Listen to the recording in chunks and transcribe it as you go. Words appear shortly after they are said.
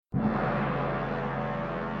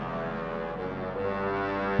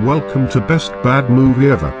Welcome to Best Bad Movie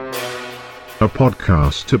Ever, a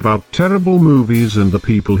podcast about terrible movies and the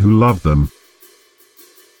people who love them.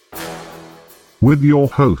 With your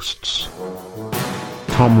hosts,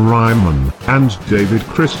 Tom Ryman and David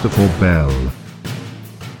Christopher Bell.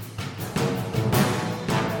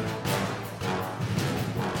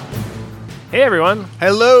 Hey everyone!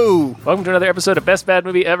 Hello! Welcome to another episode of Best Bad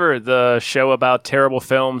Movie Ever, the show about terrible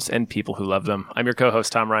films and people who love them. I'm your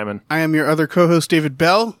co-host, Tom Ryman. I am your other co-host, David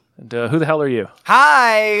Bell. And who the hell are you?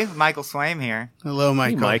 Hi, Michael Swaim here. Hello,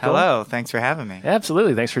 Michael. Hey, Michael. Hello, thanks for having me.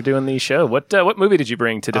 Absolutely, thanks for doing the show. What movie did you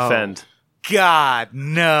bring to defend? God,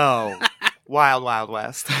 no. Wild Wild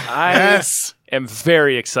West. I am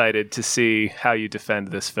very excited to see how you defend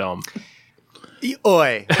this film.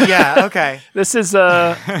 Oi. Yeah, okay. This is,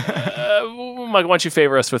 Mike, why don't you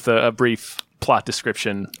favor us with a brief plot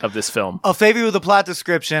description of this film? I'll favor you with a plot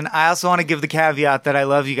description. I also want to give the caveat that I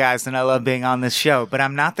love you guys and I love being on this show, but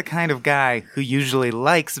I'm not the kind of guy who usually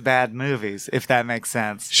likes bad movies, if that makes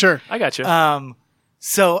sense. Sure. I got you.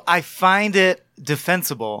 So I find it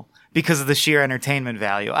defensible because of the sheer entertainment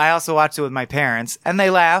value. I also watched it with my parents, and they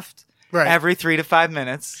laughed every 3 to 5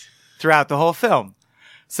 minutes throughout the whole film.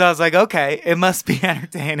 So I was like, okay, it must be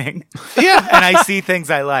entertaining. Yeah. And I see things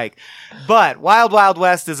I like. But Wild Wild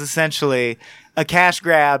West is essentially a cash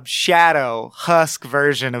grab, shadow, husk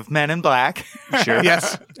version of Men in Black. Sure.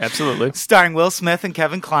 Yes. Absolutely. Starring Will Smith and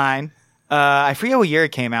Kevin Kline. I forget what year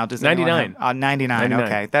it came out. Does 99. 99.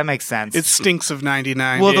 Okay, that makes sense. It stinks of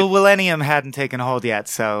 99. Well, the millennium hadn't taken hold yet,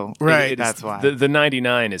 so Right. that's why. The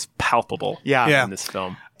 99 is palpable Yeah. in this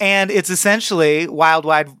film. And it's essentially Wild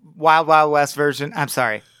Wild West version. I'm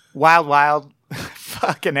sorry. Wild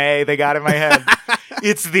fucking A, they got it in my head.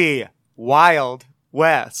 It's the Wild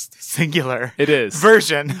West, singular. It is.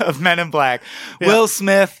 Version of Men in Black. Yeah. Will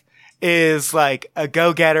Smith is like a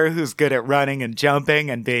go-getter who's good at running and jumping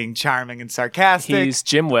and being charming and sarcastic. He's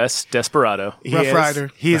Jim West, Desperado. Rough Rider.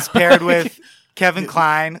 He's paired with Kevin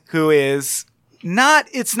Kline, who is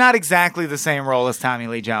it's not exactly the same role as Tommy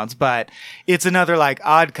Lee Jones, but it's another like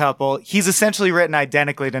odd couple. He's essentially written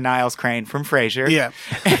identically to Niles Crane from Frasier. Yeah.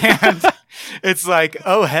 And it's like,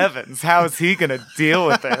 oh heavens, how is he going to deal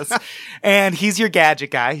with this? And he's your gadget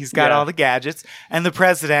guy. He's got all the gadgets. And the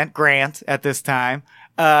president, Grant, at this time.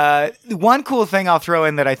 One cool thing I'll throw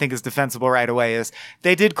in that I think is defensible right away is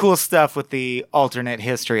they did cool stuff with the alternate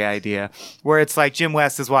history idea, where it's like Jim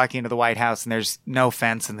West is walking into the White House and there's no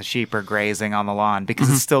fence and the sheep are grazing on the lawn because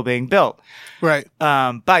it's still being built. Right.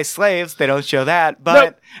 By slaves. They don't show that,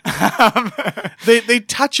 but They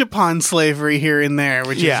touch upon slavery here and there,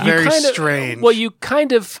 which is very strange. Well, you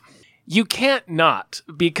can't not,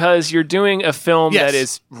 because you're doing a film that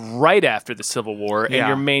is right after the Civil War and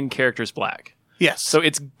your main character's black. Yes. So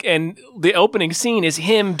and the opening scene is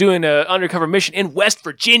him doing an undercover mission in West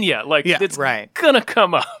Virginia. Like, it's gonna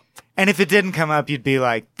come up. And if it didn't come up, you'd be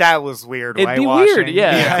like, that was weird. It'd be whitewashing.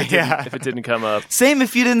 weird, if it didn't come up. Same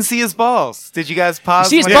if you didn't see his balls. Did you guys pause?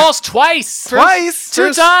 See his balls twice.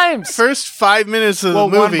 Two times. First 5 minutes of the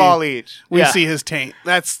movie. One ball each. We see his taint.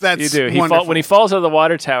 That's You do. wonderful. When he falls out of the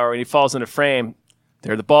water tower and he falls in a frame,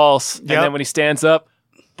 they're the balls. And then when he stands up,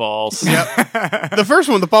 balls. Yep. The first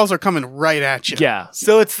one, the balls are coming right at you. Yeah.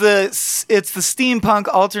 So it's the steampunk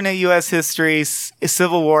alternate U.S. history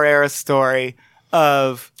Civil War era story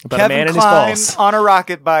of About a man Kevin and his Kline balls. on a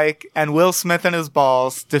rocket bike and Will Smith and his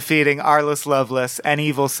balls defeating Arliss Lovelace, an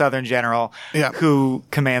evil Southern general who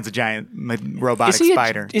commands a giant robotic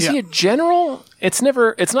spider. Is he a general? It's not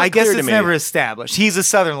I clear guess to it's me. never established. He's a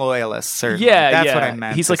Southern loyalist, certainly. Yeah, That's what I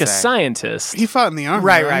meant. He's to like a say. scientist. He fought in the army.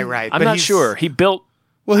 Right. I'm But not he's- sure. He built...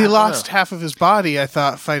 Well, he lost half of his body, I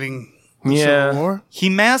thought, fighting the Civil War. He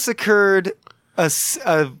massacred a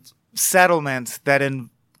settlement that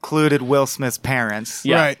included Will Smith's parents.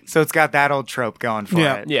 Yeah. Right. So it's got that old trope going for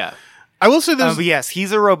it. Yeah. I will say there's But yes,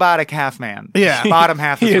 he's a robotic half man. Yeah. Bottom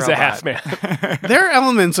half He is is a robot. half man. there are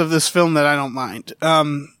elements of this film that I don't mind.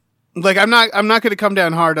 Like I'm not going to come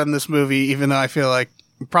down hard on this movie, even though I feel like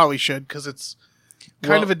I probably should, because it's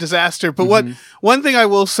kind of a disaster. But one thing I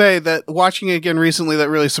will say that watching it again recently that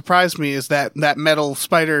really surprised me is that metal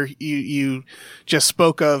spider you just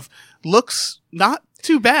spoke of looks not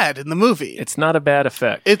too bad in the movie. It's not a bad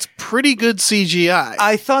effect. It's pretty good CGI.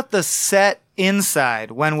 I thought the set inside,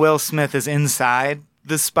 when Will Smith is inside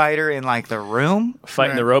the spider in like the room,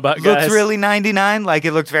 Fighting the robot guys. looked really 99. Like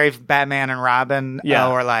it looked very Batman and Robin,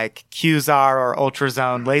 or like Qzar or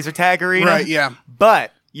Ultrazone laser tag arena. Right, yeah.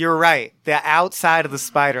 But you're right. The outside of the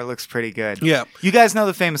spider looks pretty good. Yeah. You guys know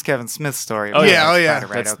the famous Kevin Smith story. Oh, about yeah. the Oh, yeah. spider,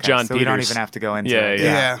 right? That's Okay. John So we don't Peters. even have to go into Yeah, it.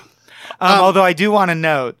 yeah. Although I do want to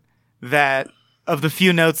note that of the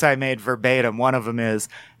few notes I made verbatim, one of them is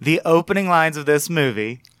the opening lines of this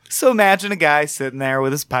movie. So imagine a guy sitting there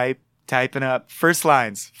with his pipe, typing up first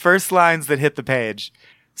lines that hit the page.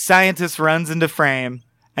 Scientist runs into frame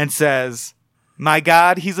and says, "My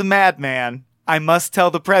God, he's a madman. I must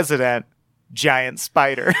tell the president. Giant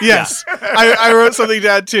spider." Yes. I wrote something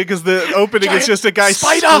down too, because the opening is just a guy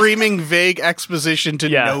screaming vague exposition to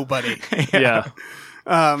nobody. Yeah.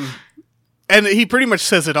 And he pretty much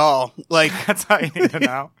says it all. Like, that's all you need to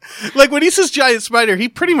know. Like when he says giant spider, he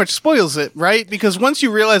pretty much spoils it, right? Because once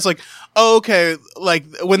you realize, like, oh, okay, like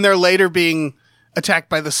when they're later being attacked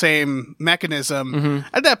by the same mechanism,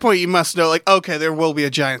 at that point you must know, like, okay, there will be a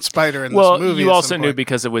giant spider in this movie. Well, you also knew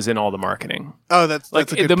because it was in all the marketing. Oh, that's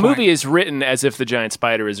like a good the point. movie is written as if the giant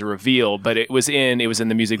spider is a reveal, but it was in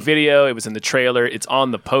the music video, it was in the trailer, it's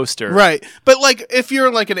on the poster. Right. But like if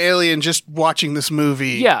you're like an alien just watching this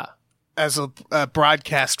movie as a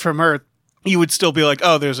broadcast from Earth, you would still be like,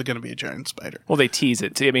 oh, there's going to be a giant spider. Well, they tease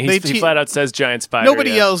it too. I mean, he flat out says giant spider.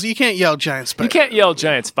 Nobody yells. You can't yell giant spider. You can't yell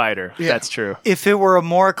giant spider. Yeah. That's true. If it were a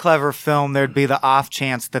more clever film, there'd be the off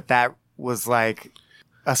chance that was like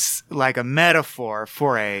a metaphor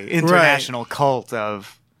for a international cult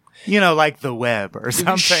of, like the web or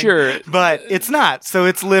something. Sure. But it's not. So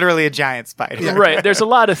it's literally a giant spider. Yeah. Right. There's a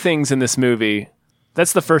lot of things in this movie.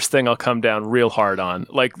 That's the first thing I'll come down real hard on.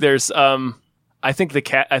 Like there's, I think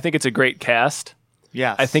it's a great cast.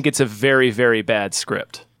 Yes. I think it's a very, very bad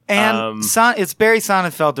script. And it's Barry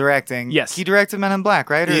Sonnenfeld directing. Yes. He directed Men in Black,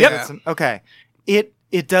 right? Yep. Okay.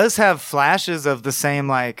 It does have flashes of the same,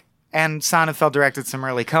 like, and Sonnenfeld directed some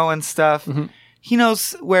early Coen stuff. Mm-hmm. He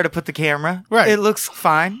knows where to put the camera. Right. It looks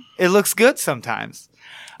fine. It looks good sometimes.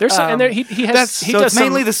 There's some, and there, he has. He does it's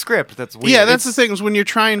mainly the script that's weird. Yeah, that's the thing, is when you're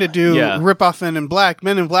trying to do rip off Men in Black.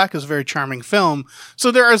 Men in Black is a very charming film, so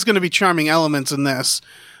there is going to be charming elements in this.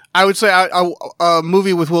 I would say a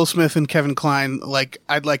movie with Will Smith and Kevin Kline, like,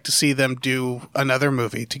 I'd like to see them do another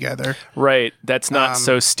movie together. Right, that's not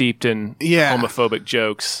so steeped in homophobic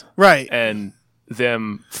jokes. Right, and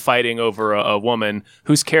them fighting over a woman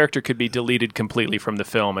whose character could be deleted completely from the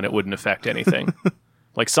film and it wouldn't affect anything.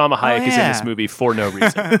 Like Salma Hayek is in this movie for no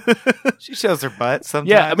reason. She shows her butt sometimes.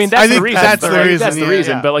 Yeah, I mean that's the reason. That's the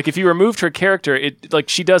reason. But like if you removed her character, it like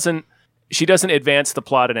she doesn't advance the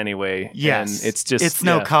plot in any way. Yes, and it's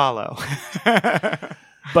no Kahlo.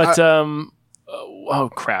 But oh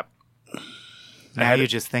crap. Now you're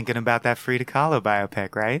just thinking about that Frida Kahlo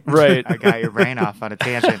biopic, right? Right. I got your brain off on a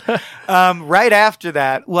tangent. Right after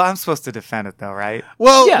that, well, I'm supposed to defend it though, right?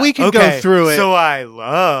 Well, we can go through it. So I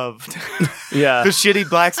loved the shitty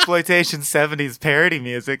blaxploitation 70s parody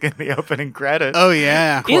music in the opening credits. Oh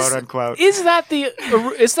yeah, quote unquote. Is that the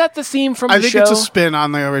theme from the show? I think it's a spin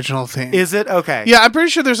on the original theme. Is it? Okay. Yeah, I'm pretty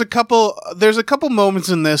sure there's a couple moments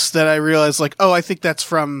in this that I realized, like, oh, I think that's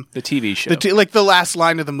from the TV show. Like the last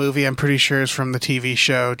line of the movie, I'm pretty sure is from the TV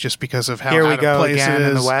show, just because of how Here we out go of place again it is.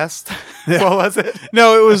 in the West. What was it?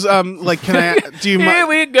 No, it was like, can I? Do you? Here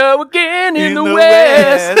we go again in the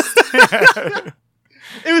West.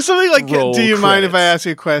 It was something like, Roll do you mind if I credits. ask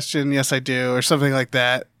you a question? Yes, I do, or something like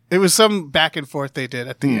that. It was some back and forth they did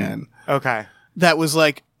at the end. Okay. That was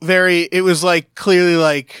like it was like clearly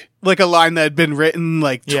like a line that had been written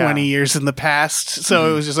like 20 years in the past.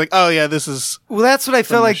 So it was just like, oh yeah, this is. Well, that's what I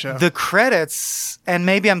feel like show. the credits, and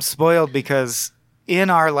maybe I'm spoiled because in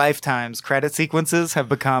our lifetimes, credit sequences have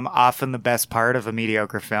become often the best part of a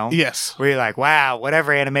mediocre film. Yes. Where you're like, wow,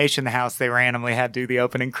 whatever animation house they randomly had do the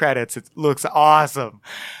opening credits, it looks awesome.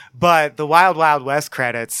 But the Wild Wild West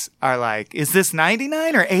credits are like, is this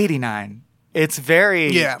 99 or 89? It's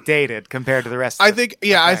very dated compared to the rest. I think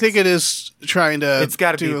it is trying to. It's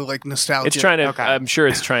got to do be like nostalgia. It's trying to. Okay. I'm sure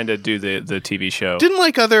it's trying to do the TV show. Didn't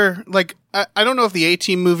like other like I don't know if the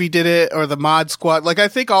A-Team movie did it or the Mod Squad. Like I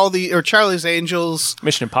think or Charlie's Angels.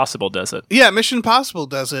 Mission Impossible does it. Yeah, Mission Impossible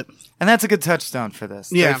does it. And that's a good touchstone for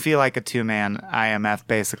this. Yeah. They feel like a two-man IMF,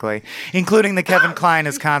 basically, including the Kevin Kline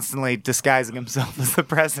is constantly disguising himself as the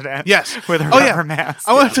president. Yes, with a rubber mask.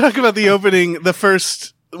 I want to talk about the opening, the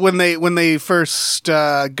first. When they first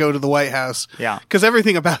go to the White House, because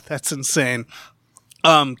everything about that's insane.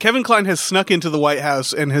 Kevin Kline has snuck into the White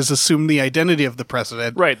House and has assumed the identity of the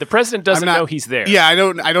president. Right, the president doesn't know he's there. Yeah, I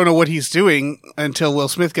don't know what he's doing until Will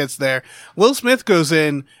Smith gets there. Will Smith goes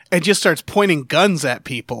in and just starts pointing guns at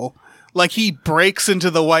people, like he breaks into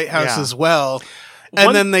the White House as well.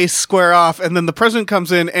 And then they square off, and then the president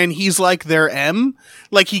comes in and he's like their M,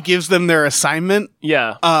 like he gives them their assignment.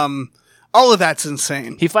 Yeah. All of that's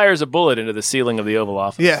insane. He fires a bullet into the ceiling of the Oval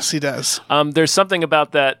Office. Yes, he does. There's something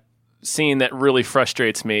about that scene that really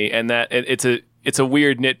frustrates me, and that it's a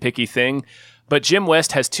weird nitpicky thing, But Jim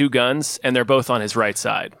West has 2 guns, and they're both on his right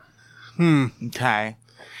side. Okay.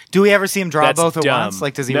 Do we ever see him draw That's both at dumb. once?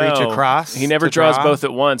 Like, does he No, reach across? He never to draws draw? both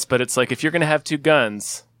at once, but it's like, if you're going to have 2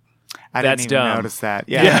 guns, I that's didn't even dumb. notice that.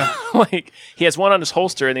 Yeah. like, he has one on his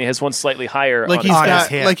holster, and he has one slightly higher Like on he's his on his got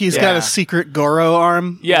hip. like he's got Yeah. a secret Goro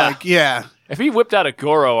arm. Yeah. Like, yeah. If he whipped out a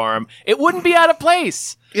Goro arm, it wouldn't be out of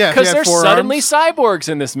place. Yeah, if Because he had they're 4 suddenly arms. cyborgs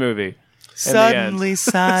in this movie. Suddenly,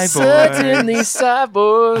 cyborg Suddenly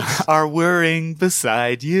cyborgs. are whirring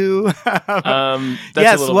beside you. That's a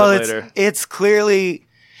yes, little well, bit later. it's clearly.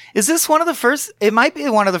 Is this one of the first? It might be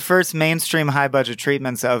one of the first mainstream high budget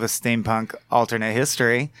treatments of a steampunk alternate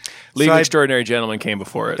history. League So of I- Extraordinary Gentlemen came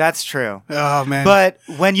before it. That's true. Oh man. But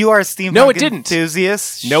when you are a steampunk No, it didn't.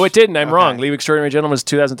 enthusiast, No, it didn't. I'm Okay. wrong. League of Extraordinary Gentlemen was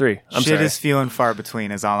 2003. I'm shit sorry. is few and far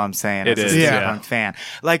between, is all I'm saying. It as is, a yeah. steampunk fan.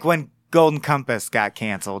 Like when Golden Compass got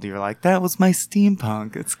canceled, you were like, "That was my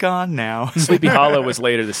steampunk. It's gone now." Sleepy Hollow was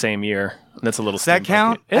later the same year. That's a little. Does that steampunk-y.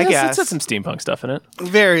 count? It I has- guess. It's got some steampunk stuff in it.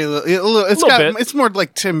 very little. It's Little got. bit. It's more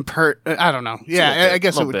like Tim Pert. I don't know. Yeah, little bit, I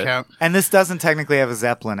guess it little would bit. count. And this doesn't technically have a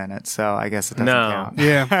Zeppelin in it, so I guess it doesn't No. count.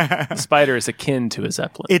 Yeah. The spider is akin to a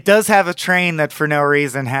zeppelin. It does have a train that, for no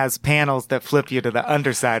reason, has panels that flip you to the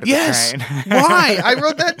underside of Yes. the train. Why? I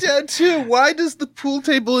wrote that down too. Why does the pool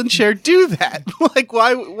table and chair do that? Like,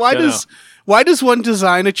 why Don't does one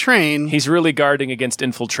design a train? He's really guarding against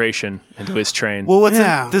infiltration into his train. Well, what's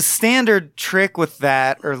Yeah. the standard trick with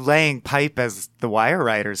that, or laying pipe, as the wire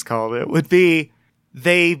writers called it, would be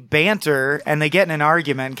they banter and they get in an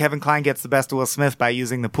argument. Kevin Kline gets the best of Will Smith by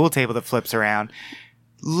using the pool table that flips around.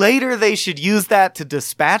 Later, they should use that to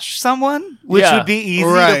dispatch someone, which Yeah. would be easy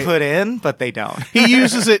Right. to put in, but they don't. He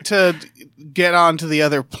uses it to get onto the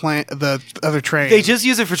other train. They just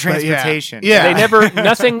use it for But yeah. transportation. Yeah. They never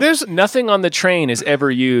nothing on the train is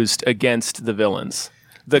ever used against the villains.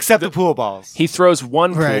 Except the pool balls. He throws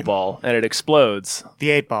one pool Right. ball and it explodes,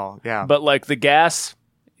 The 8-ball, yeah. but like the gas,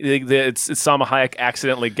 it's Salma Hayek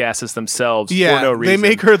accidentally gases themselves Yeah, for no reason. they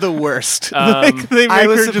make her the worst. Like, they make I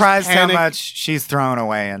was her just surprised how panic. much she's thrown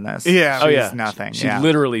away in this. Yeah. Oh She's yeah, nothing. She yeah.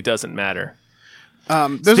 literally doesn't matter.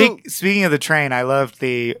 There's a- Speaking of the train, I loved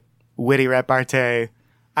the witty repartee.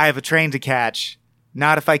 I have a train to catch.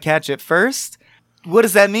 Not if I catch it first. What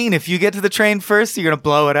does that mean? If you get to the train first, you're going to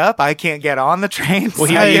blow it up? I can't get on the train? Well,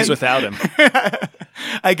 he second? leaves without him.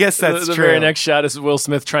 I guess that's the true. very next shot is Will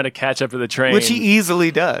Smith trying to catch up to the train, Which he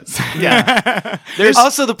easily does. yeah.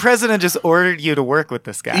 Also, the president just ordered you to work with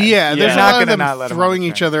this guy. Yeah, there's Yeah. a Not lot of gonna them not let him on throwing the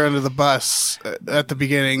each train. other under the bus at the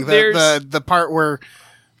beginning. There's- The part where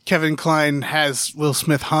Kevin Kline has Will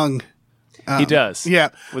Smith hung. he does. Yeah,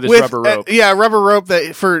 with his rubber rope. rubber rope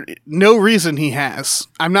that for no reason he has.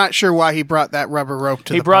 I'm not sure why he brought that rubber rope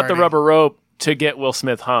to. He brought the party. rubber rope to get Will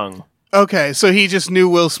Smith hung. Okay, so he just knew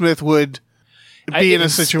Will Smith would be in a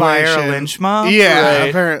Inspire situation. a lynch mob? Yeah, Right.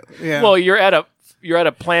 apparently. Yeah. Well, you're at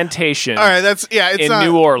a plantation all right. That's It's in not,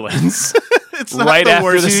 New Orleans. It's not right the after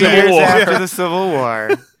worst the 2 Civil years War. after the Civil War.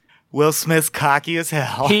 Will Smith's cocky as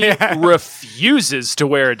hell. He refuses to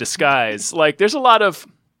wear a disguise. Like, there's a lot of,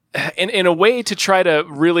 in a way to try to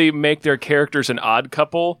really make their characters an odd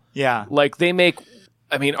couple. Yeah. Like, they make,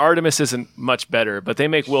 I mean, Artemis isn't much better, but they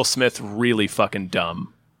make Will Smith really fucking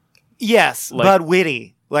dumb. Yes, Like- but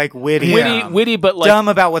witty. Like witty. Yeah. Witty, but like, dumb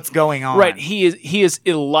about what's going on. right? He is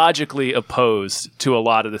illogically opposed to a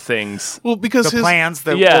lot of the things. Well, because The his plans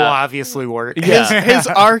that Yeah. will obviously work. Yeah. his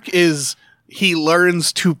arc is he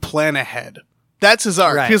learns to plan ahead. That's his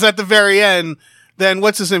arc. Right. Because at the very end, then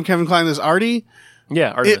what's his name? Kevin Kline is Artie.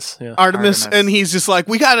 Yeah, Artemis. Artemis, Artemis. and he's just like,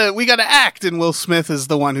 we gotta act. And Will Smith is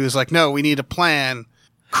the one who's like, no, we need a plan.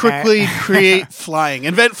 Quickly create flying,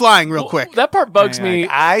 invent flying real quick. That part bugs me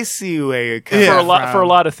I see where you're coming for a from.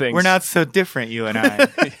 lot of things. We're not so different, you and I.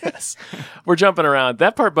 Yes. We're jumping around.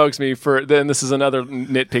 That part bugs me for then this is another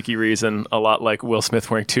nitpicky reason, a lot like Will Smith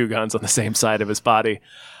wearing 2 guns on the same side of his body.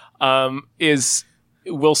 Is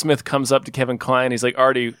Will Smith comes up to Kevin Kline, he's like,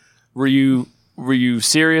 Artie, were you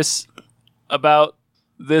serious about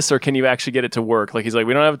this, or can you actually get it to work? Like, he's like,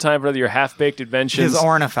 we don't have time for your half-baked inventions. His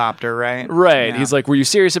ornithopter, right? Right. Yeah. He's like, were you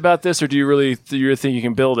serious about this, or do you really think you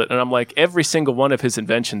can build it? And I'm like, every single one of his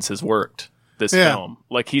inventions has worked this Yeah. film.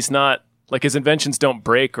 Like, he's not, like, his inventions don't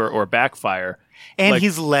break or backfire. And like-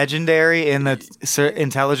 he's legendary in the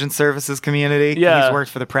intelligence services community. Yeah. He's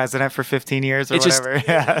worked for the president for 15 years or It just- whatever.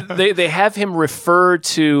 Yeah. They have him refer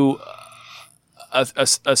to a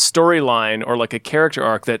storyline or like a character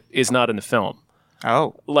arc that is not in the film.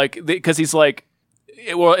 Oh. Like, because he's like,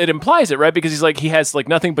 it implies it, right? Because he's like, he has like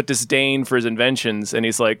nothing but disdain for his inventions, and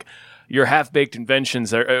he's like, your half-baked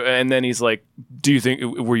inventions are, and then he's like, do you think,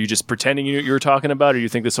 were you just pretending you were talking about, or do you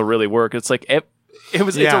think this will really work? It's like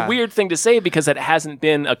It's a weird thing to say because it hasn't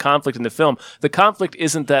been a conflict in the film. The conflict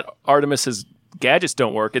isn't that Artemis's gadgets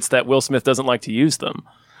don't work. It's that Will Smith doesn't like to use them.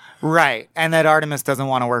 Right. And that Artemis doesn't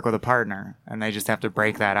want to work with a partner and they just have to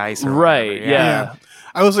break that ice. Or right. whatever. Yeah.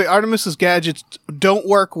 I will say Artemis's gadgets don't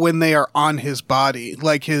work when they are on his body,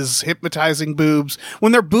 like his hypnotizing boobs,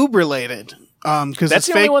 when they're boob related. Because That's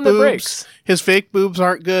his the only fake one that boobs, breaks. his fake boobs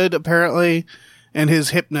aren't good apparently, and his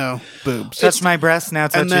hypno boobs. Touch my breast, now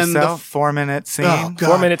touch and then yourself. 4-minute scene. Oh,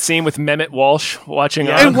 God. 4-minute scene with Mehmet Walsh watching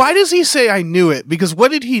on. And why does he say I knew it? Because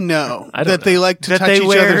what did he know? I don't That they know. like to That touch they each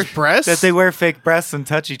wear other's breasts? That they wear fake breasts and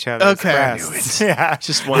touch each other's Okay. I knew breasts. it. Yeah.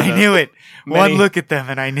 Just one of I the knew it. many- One look at them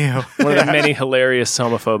and I knew. one of the many hilarious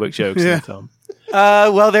homophobic jokes in Yeah. the film.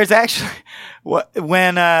 Well, there's actually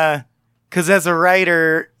because as a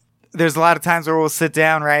writer, there's a lot of times where we'll sit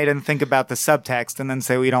down, right, and think about the subtext and then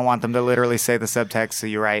say we don't want them to literally say the subtext, so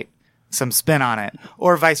you write some spin on it.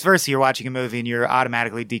 Or vice versa, you're watching a movie and you're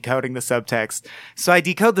automatically decoding the subtext. So I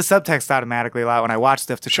decode the subtext automatically a lot when I watch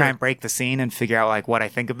stuff to try and break the scene and figure out like what I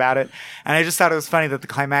think about it. And I just thought it was funny that the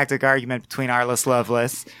climactic argument between Arliss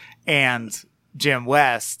Lovelace and Jim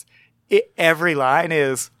West, every line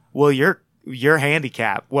is, well, you're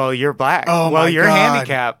handicapped. Well, you're black. Oh, well, my you're God.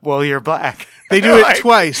 handicapped. Well, you're black. They do it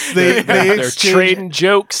twice. They They're exchange- trading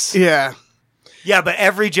jokes. Yeah. Yeah, but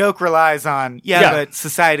every joke relies on, Yeah. but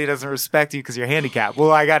society doesn't respect you because you're handicapped. Well,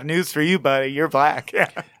 I got news for you, buddy. You're black. Yeah.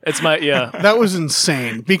 It's my That was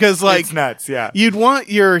insane because like It's nuts, yeah. you'd want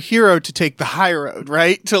your hero to take the high road,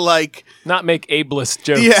 right? To like not make ableist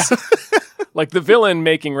jokes. yeah. Like the villain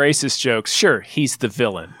making racist jokes. Sure, he's the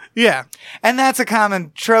villain. Yeah. And that's a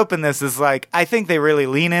common trope in this is like, I think they really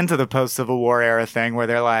lean into the post-Civil War era thing where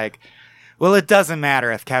they're like, well, it doesn't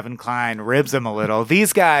matter if Kevin Kline ribs him a little.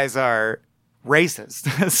 These guys are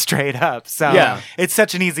racist, straight up. So Yeah. it's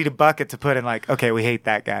such an easy bucket to put in like, okay, we hate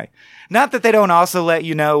that guy. Not that they don't also let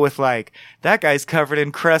you know with like, that guy's covered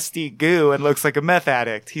in crusty goo and looks like a meth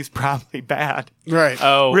addict. He's probably bad. Right.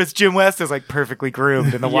 Oh, Whereas Jim West is like perfectly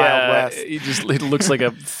groomed in the Wild West. He looks like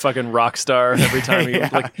a fucking rock star every time he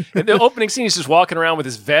like in the opening scene. He's just walking around with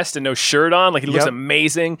his vest and no shirt on, like he looks Yep.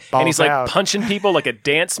 amazing, Balls and he's like out. punching people like a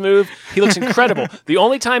dance move. He looks incredible. The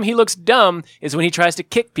only time he looks dumb is when he tries to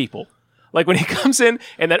kick people. Like when he comes in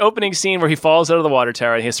that opening scene where he falls out of the water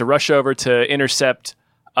tower and he has to rush over to intercept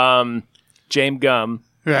James Gum,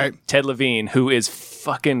 Right. Ted Levine, who is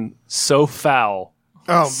fucking so foul,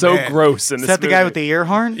 Oh, so man. gross in Is this that the guy movie. with the ear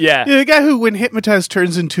horn? Yeah. Yeah, the guy who, when hypnotized,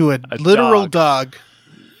 turns into a literal dog. dog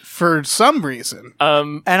for some reason.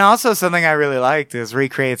 And also something I really liked is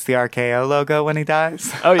recreates the RKO logo when he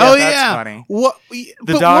dies. Oh yeah. oh that's yeah. funny. What?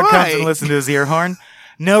 The dog comes and listens to his ear horn.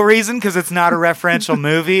 No reason, because it's not a referential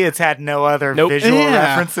movie. It's had no other Nope. visual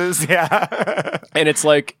Yeah. references. Yeah. And it's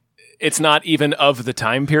like, it's not even of the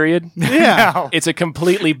time period. Yeah. No. It's a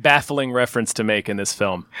completely baffling reference to make in this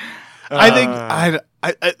film. I think I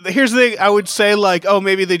here's the thing. I would say like, oh,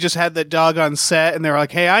 maybe they just had that dog on set and they were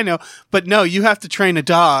like, hey, I know, but no, you have to train a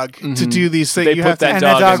dog to do these things. They You put have to, that And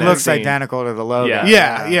dog that dog in that looks scene. identical to the logo.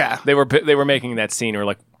 Yeah. yeah. They were making that scene where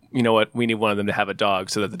like, you know what, we need one of them to have a dog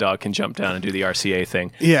so that the dog can jump down and do the RCA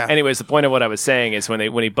thing. Yeah. Anyways, the point of what I was saying is when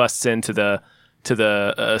he busts into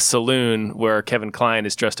the saloon where Kevin Kline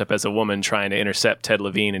is dressed up as a woman trying to intercept Ted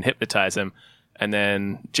Levine and hypnotize him, and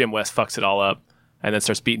then Jim West fucks it all up and then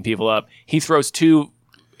starts beating people up. He throws two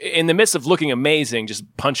in the midst of looking amazing, just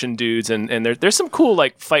punching dudes, and there's some cool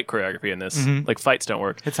like fight choreography in this. Like fights don't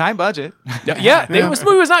work. It's high budget. Yeah, this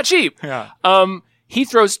movie was not cheap. Yeah. He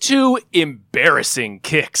throws two embarrassing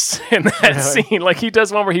kicks in that scene. Like he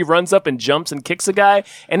does one where he runs up and jumps and kicks a guy,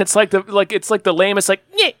 and it's like the lamest like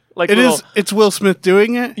yeah, like It little, is. It's Will Smith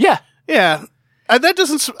doing it. yeah. Yeah. That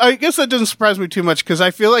doesn't. I guess that doesn't surprise me too much because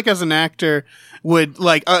I feel like as an actor would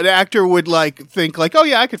like think like, oh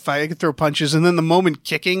yeah, I could fight, I could throw punches, and then the moment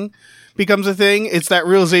kicking becomes a thing, it's that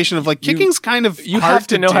realization of like kicking's kind of You hard have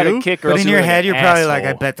to know do. how to kick, or But else in you're your like head, an you're probably like, I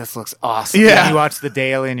asshole. bet this looks awesome. Yeah. And you watch the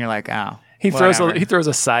Daily and you're like, oh. He throws whatever.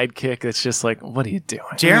 a side kick that's just like, what are you doing?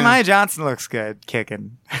 Jeremiah Johnson looks good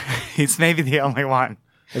kicking. He's maybe the only one.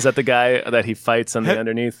 Is that the guy that he fights on the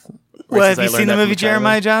underneath? Well, Races, have you I seen learned the that movie from Tyler.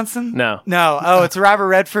 Jeremiah Johnson? No. No. Oh, it's a Robert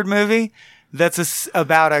Redford movie. That's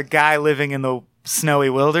about a guy living in the snowy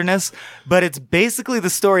wilderness, but it's basically the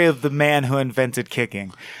story of the man who invented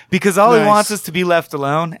kicking. Because all he Nice. wants is to be left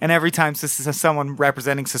alone, and every time someone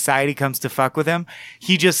representing society comes to fuck with him,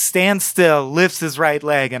 he just stands still, lifts his right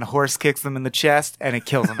leg, and horse kicks them in the chest, and it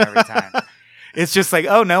kills him every time. It's just like,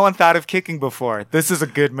 oh, no one thought of kicking before. This is a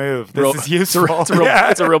good move. This is useful.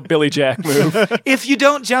 It's a real Billy Jack move. If you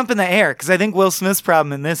don't jump in the air, because I think Will Smith's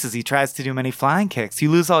problem in this is he tries to do many flying kicks. You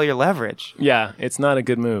lose all your leverage. Yeah, it's not a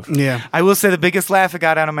good move. Yeah. I will say the biggest laugh I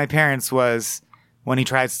got out of my parents was when he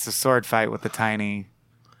tries to sword fight with the tiny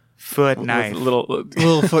foot knife,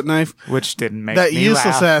 Little foot knife. which didn't make That me useless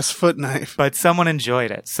laugh. ass foot knife. But someone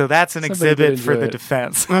enjoyed it, so that's an Somebody exhibit did for enjoy the it.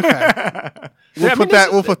 defense. Okay. Yeah, I mean,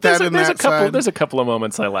 We'll put that in there's that a couple. side. There's a couple of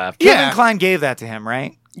moments I laughed. Yeah. Kevin Kline gave that to him,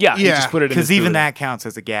 right? Yeah, he Yeah. just put it in his Because even boot. that counts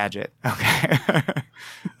as a gadget. Okay,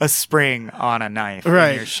 a spring on a knife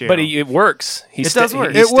Right. in your shoe. But it works. He does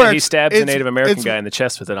work. He It works. He stabs a It's- Native American it's- guy in the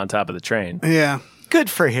chest with it on top of the train. Yeah. good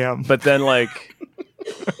for him. But then, like,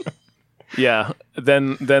 yeah,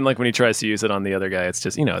 then like when he tries to use it on the other guy, it's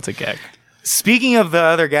just it's a gag. Speaking of the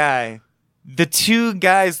other guy, the two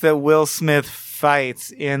guys that Will Smith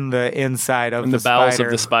fights in the inside of In the bowels spider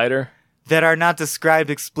of the spider. that are not described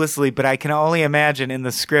explicitly, but I can only imagine in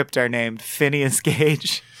the script are named Phineas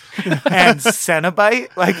Gage and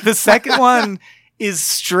Cenobite. Like the second one is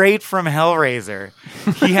straight from Hellraiser.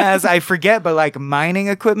 He has, I forget, but like mining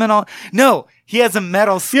equipment. No, he has a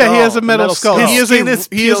metal skull. Yeah, he has a metal skull. skull. He is Skin a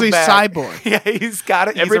peeled back. cyborg. Yeah, he's got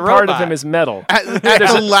it. Every he's a part of robot. him is metal. At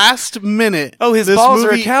the last minute, Oh, his this balls are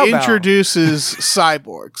a movie cowbell. introduces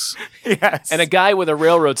cyborgs. Yes. And a guy with a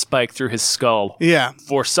railroad spike through his skull. Yeah.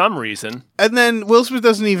 For some reason, And then Will Smith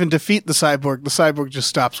doesn't even defeat the cyborg. The cyborg just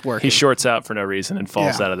stops working. he shorts out for no reason and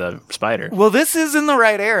falls Yeah. out of the spider. Well, this is in the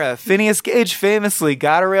right era. Phineas Gage famously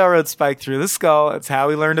got a railroad spike through the skull. That's how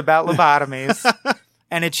he learned about lobotomies.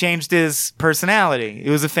 And it changed his personality. It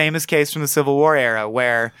was a famous case from the Civil War era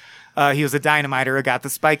where he was a dynamiter who got the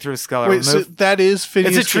spike through his skull. Wait, so that is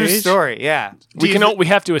Phineas It's a true Gage? story, yeah. We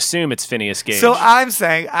have to assume it's Phineas Gage. So I'm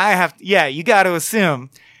saying you got to assume.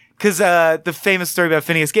 Because the famous story about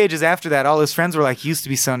Phineas Gage is after that, all his friends were like, he used to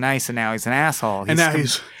be so nice and now he's an asshole. And now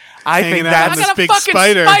he's I hanging think out that's on I this got a big fucking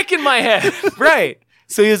spider. spike in my head. right.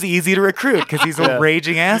 So he was easy to recruit because he's a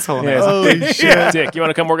raging asshole now. Holy shit. Dick, you want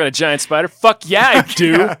to come work on a giant spider? Fuck yeah, I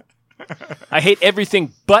do. I hate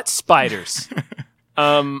everything but spiders.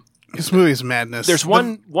 This movie is madness. There's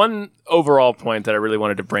one overall point that I really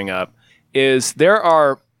wanted to bring up is there's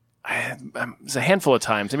a handful of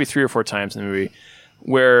times, maybe 3 or 4 times in the movie,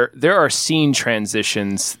 where there are scene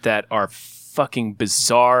transitions that are fucking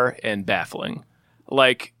bizarre and baffling.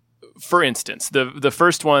 Like, for instance, the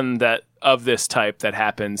first one that of this type that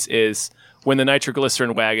happens is when the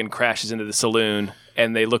nitroglycerin wagon crashes into the saloon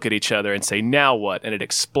and they look at each other and say, "Now what?" and it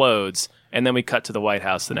explodes, and then we cut to the White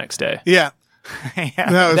House the next day. Yeah.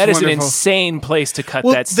 That is an wonderful. insane place to cut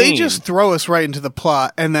Well, that scene. they just throw us right into the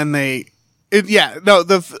plot, and then do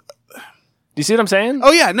you see what I'm saying?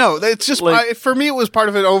 Oh yeah, no, it's just Like- for me. It was part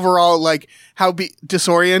of it overall, like how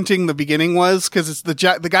disorienting the beginning was because it's the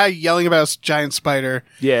guy yelling about a giant spider,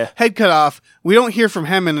 Yeah. head cut off. We don't hear from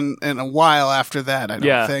him in a while after that. I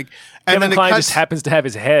don't think. And Kevin then Kline it just cuts. happens to have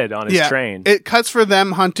his head on his train. It cuts for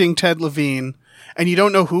them hunting Ted Levine, and you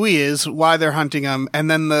don't know who he is, why they're hunting him, and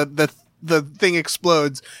then the thing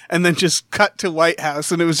explodes, and then just cut to White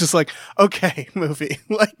House, and it was just like, okay, movie,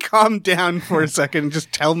 like calm down for a second, and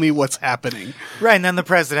just tell me what's happening. Right, and then the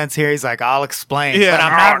president's here. He's like, I'll explain. Yeah. But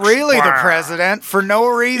I'm not really the president. For no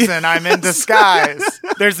reason, I'm in disguise.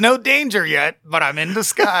 There's no danger yet, but I'm in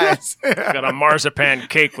disguise. Got a marzipan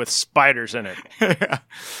cake with spiders in it.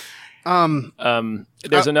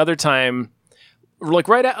 There's another time, like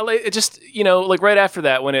right after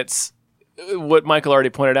that, when it's what Michael already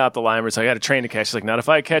pointed out, the line where it's like, I got a train to catch. He's like, not if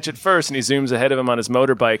I catch it first. And he zooms ahead of him on his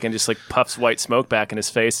motorbike and just like puffs white smoke back in his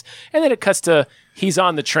face. And then it cuts to he's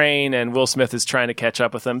on the train and Will Smith is trying to catch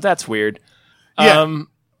up with him. That's weird. Yeah.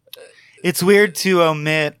 It's weird to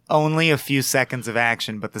omit only a few seconds of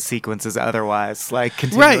action, but the sequence is otherwise like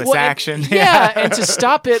continuous Well, action. Yeah, and to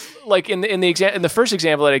stop it, like in the first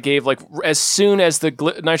example that I gave, like as soon as the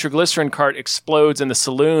nitroglycerin cart explodes in the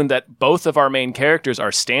saloon that both of our main characters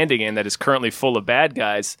are standing in, that is currently full of bad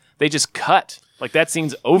guys, they just cut. Like that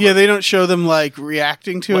scene's over. Yeah, they don't show them like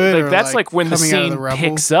reacting to it. Like or, that's like when the coming out of scene rubble.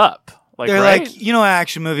 picks up. Like, They're right? like, you know how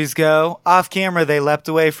action movies go. Off camera, they leapt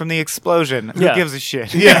away from the explosion. Who Yeah. gives a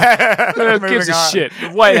shit? Yeah. Who gives Moving a on. shit? The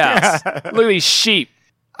White House. Look at these sheep.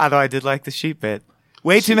 Although I did like the sheep bit.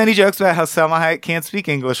 Way too many jokes about how Selma Hayek can't speak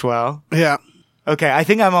English well. Yeah. Okay, I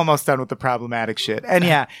think I'm almost done with the problematic shit. And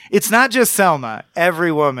yeah, it's not just Selma.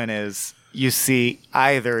 Every woman is, you see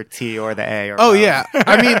either T or the A. Or Oh both. yeah.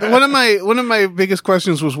 I mean, one of my biggest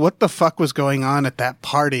questions was what the fuck was going on at that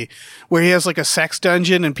party where he has like a sex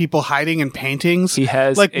dungeon and people hiding in paintings. He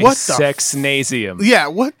has like a what the sexnasium. yeah.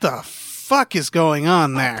 What the fuck is going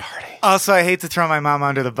on there? Party. Also, I hate to throw my mom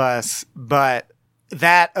under the bus, but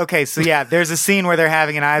there's a scene where they're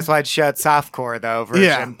having an Eyes Wide Shut softcore, though,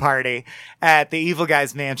 version party at the evil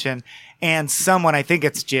guy's mansion, and someone, I think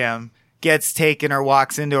it's Jim, gets taken or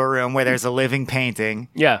walks into a room where there's a living painting.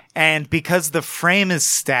 Yeah. And because the frame is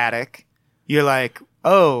static, you're like,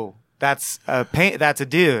 oh, that's a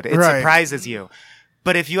dude. It surprises you.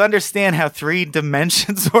 But if you understand how 3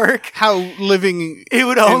 dimensions work, How living it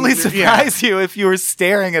would only surprise you if you were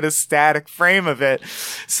staring at a static frame of it.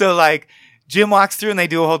 So like Jim walks through and they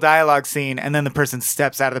do a whole dialogue scene, and then the person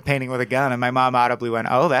steps out of the painting with a gun, and my mom audibly went,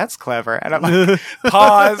 "Oh, that's clever." And I'm like,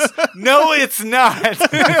 pause. No, it's not.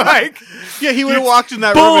 Like, Yeah, he would have walked in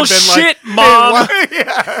that room and been like, Bullshit,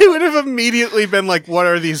 Mom. He would have immediately been like, "What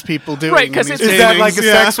are these people doing?" Right, 'cause in these it's- is that like a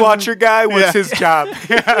paintings? sex watcher guy? What's Yeah. his job?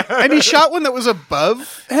 And he shot one that was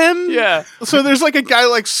above him. Yeah. So there's like a guy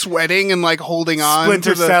like sweating and like holding on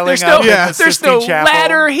Splinter to the. celling There's up no, in Yeah. the there's Sistine no Chapel.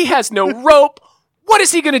 ladder. He has no rope. What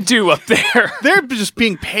is he going to do up there? They're just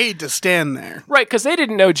being paid to stand there. Right, because they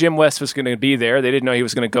didn't know Jim West was going to be there. They didn't know he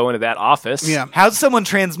was going to go into that office. Yeah. How'd someone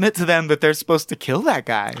transmit to them that they're supposed to kill that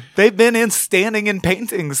guy? They've been standing in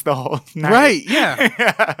paintings the whole night. Right.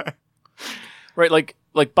 Yeah. Right,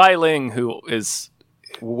 like Bai Ling, who is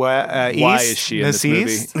Why why is she in Miss this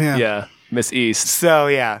movie? East? Yeah. Miss East. So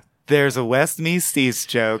yeah, there's a West meets East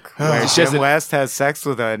joke where She has Jim a- West has sex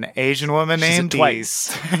with an Asian woman She's a named twice.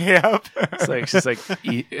 East. Yep. It's like she's like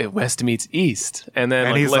West meets East, and then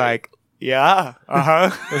And he's like, yeah,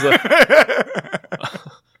 it's like,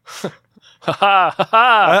 ha ha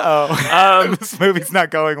ha. this movie's not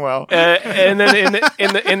going well. And then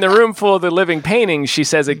in the room full of the living paintings, she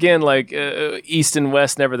says again, like East and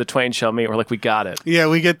West, never the twain shall meet. We're like, we got it. Yeah.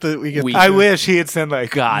 We get the. I wish he had said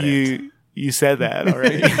like, Got you said that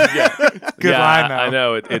already. Yeah, Good line though. I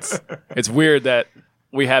know it's weird that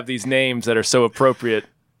we have these names that are so appropriate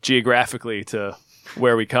geographically to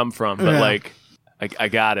where we come from, but Yeah. like I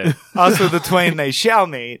got it Also, the twain they shall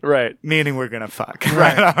meet, right. meaning we're gonna fuck.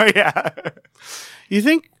 Right? Yeah. You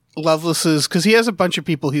think Lovelace's, because he has a bunch of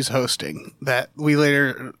people he's hosting that we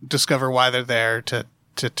later discover why they're there to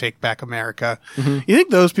take back America. You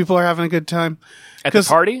think those people are having a good time? At the 'Cause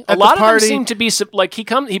party, a at the lot of them party- seem to be like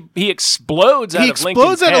he explodes out He of Lincoln's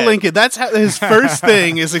explodes out of head. Lincoln. That's how his first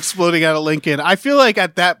thing is exploding out of Lincoln. I feel like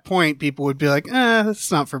at that point, people would be like,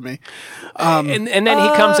 that's not for me. And then he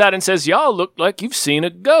comes out and says, "Y'all look like you've seen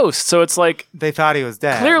a ghost." So it's like They thought he was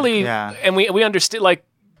dead. clearly, yeah. and we understand. Like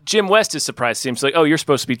Jim West is surprised. Seems like, oh, you're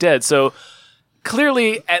supposed to be dead. So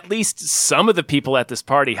clearly, at least some of the people at this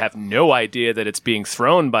party have no idea that it's being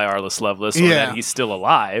thrown by Arliss Lovelace or Yeah. that he's still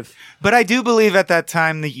alive. But I do believe at that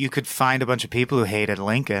time that you could find a bunch of people who hated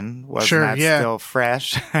Lincoln. Wasn't Sure, that yeah. still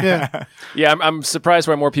fresh? Yeah. Yeah, I'm surprised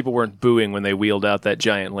why more people weren't booing when they wheeled out that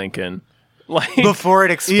giant Lincoln. Like Before it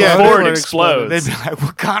exploded. Yeah, before before it it exploded. explodes. They'd be like,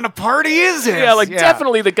 what kind of party is this? Yeah, like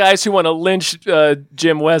definitely the guys who want to lynch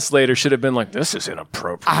Jim West later should have been like, this is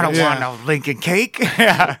inappropriate. I don't Yeah. want no Lincoln cake.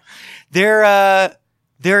 Yeah.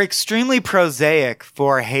 They're extremely prosaic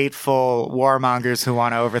for hateful warmongers who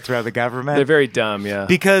want to overthrow the government. They're very dumb, yeah.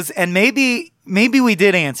 And maybe we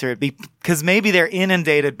did answer it because maybe they're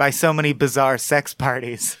inundated by so many bizarre sex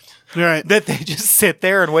parties Right. that they just sit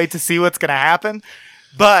there and wait to see what's going to happen.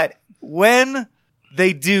 But when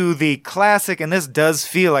they do the classic, and this does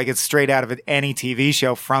feel like it's straight out of any TV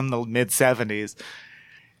show from the mid 70s.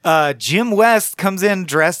 Jim West comes in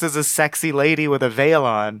dressed as a sexy lady with a veil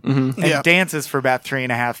on and Yeah. dances for about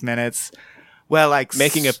 3.5 minutes. Well, like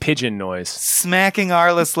Making a pigeon noise. smacking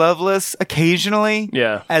Arliss Lovelace occasionally.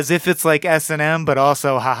 Yeah. As if it's like S&M, but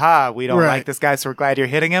also, haha, we don't Right. like this guy, so we're glad you're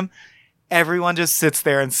hitting him. Everyone just sits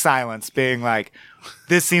there in silence, being like,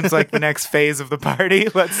 this seems like the next phase of the party.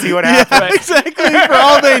 Let's see what happens. Yeah, exactly. For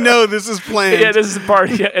all they know, this is planned. Yeah, this is a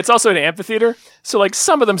party. Yeah, it's also an amphitheater. So, like,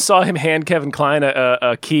 some of them saw him hand Kevin Kline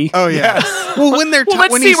a key. Oh yeah. Well, when they're Well,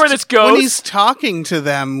 let's when see he's where this goes. when he's talking to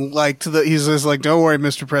them, like he says, like, "Don't worry,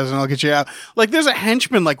 Mr. President, I'll get you out." Like, there's a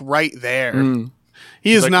henchman like right there.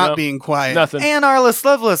 He is like, not nope, being quiet. Nothing. And Arliss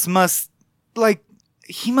Lovelace must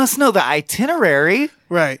know the itinerary.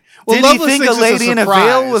 Right. Well, Did he Lovelace think a thinks it's lady in a surprise.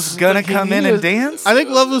 veil was gonna Like, come he in and was- dance? I think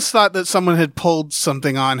Lovelace thought that someone had pulled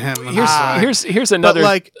something on him. Here's but another.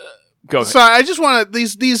 like, go ahead. sorry, I just want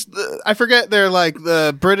to these. I forget they're like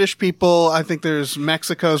the British people. I think there's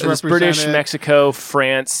Mexico's There's represented. British, Mexico,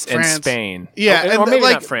 France, and France. Spain. Yeah, or, and or maybe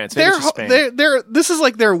like, not France. Maybe it's just Spain. They're this is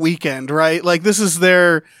like their weekend, right? Like this is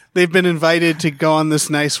their. They've been invited to go on this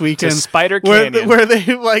nice weekend Spider where, Canyon. where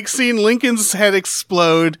they've like seen Lincoln's head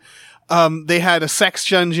explode. They had a sex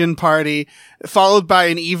dungeon party followed by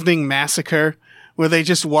an evening massacre where they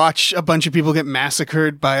just watch a bunch of people get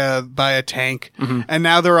massacred by a tank, and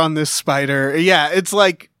now they're on this spider. Yeah, it's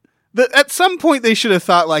like at some point they should have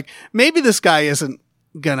thought like maybe this guy isn't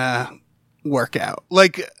gonna work out.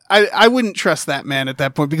 Like I wouldn't trust that man at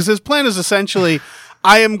that point because his plan is essentially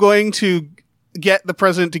I am going to get the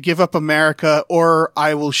president to give up America or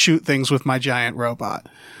I will shoot things with my giant robot.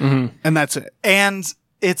 And that's it. And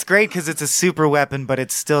it's great because it's a super weapon, but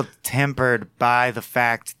it's still tempered by the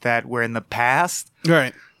fact that we're in the past.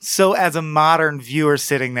 Right. So as a modern viewer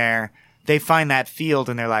sitting there, they find that field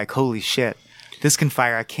and they're like, holy shit, this can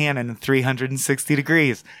fire a cannon in 360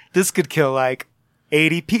 degrees. This could kill like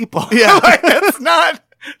 80 people. Yeah. Like, that's not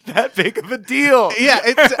that big of a deal. Yeah,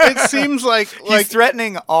 it seems like He's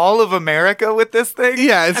threatening all of America with this thing.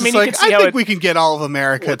 yeah, it's I mean, just you like can see I how think we can get all of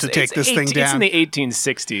America to take this thing It's down. in the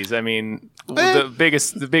 1860s. I mean, the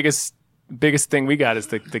biggest thing we got is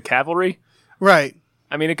the cavalry. Right.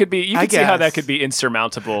 I mean, it could be. You I could see how that guess. could be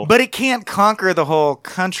insurmountable. But it can't conquer the whole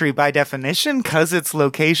country by definition because it's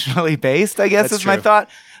locationally based, I guess That's is my true. thought.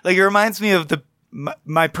 Like, it reminds me of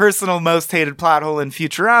my personal most hated plot hole in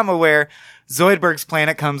Futurama where Zoidberg's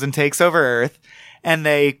planet comes and takes over Earth and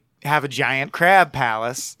they have a giant crab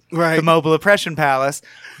palace, Right. the Mobile Oppression Palace,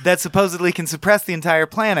 that supposedly can suppress the entire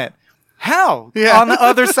planet. How? Yeah. On the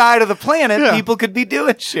other side of the planet, Yeah. people could be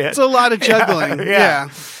doing shit. It's a lot of juggling. Yeah.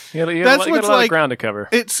 Yeah. you That's got what's a lot like- of ground to cover.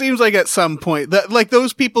 It seems like at some point that like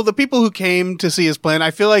those people, the people who came to see his plan,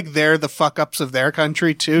 I feel like they're the fuck ups of their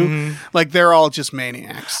country too. Like they're all just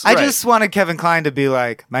maniacs. I just wanted Kevin Kline to be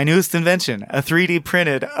like, my newest invention, a 3D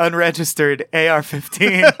printed, unregistered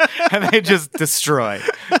AR-15, and they just destroy,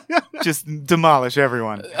 just demolish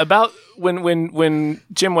everyone. About when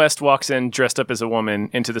Jim West walks in dressed up as a woman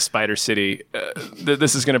into the Spider City,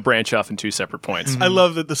 this is going to branch off in two separate points. I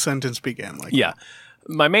love that the sentence began like Yeah.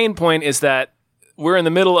 My main point is that we're in the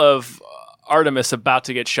middle of Artemis about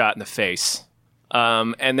to get shot in the face.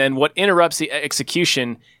 And then what interrupts the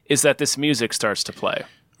execution is that this music starts to play.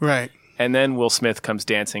 right. And then Will Smith comes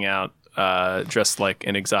dancing out dressed like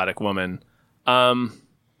an exotic woman.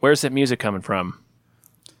 Where's that music coming from?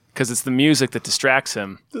 Because it's the music that distracts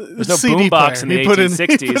him. There's no CD boombox in the player. He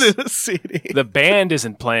put 1860s. in a CD. The band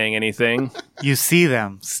isn't playing anything. You see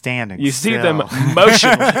them standing. You see still. them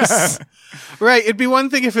motionless. Right. It'd be one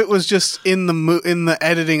thing if it was just in the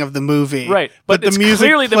editing of the movie. Right. But it's the music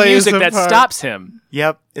clearly the plays music a that part. stops him.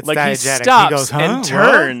 Yep, it's Like he diegetic. stops He goes, huh? and What?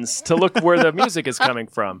 turns to look where the music is coming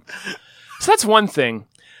from. So that's one thing.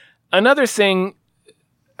 Another thing,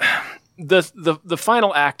 the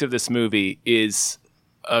final act of this movie is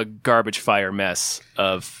a garbage fire mess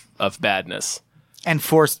of badness. And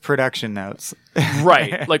forced production notes.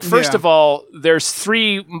 Right. Like first Yeah. of all, there's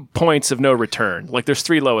 3 points of no return. Like there's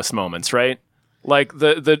 3 lowest moments, right? Like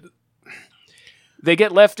they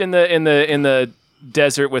get left in the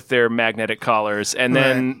desert with their magnetic collars, and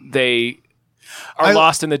then they are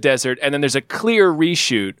lost in the desert, and then there's a clear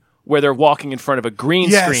reshoot where they're walking in front of a green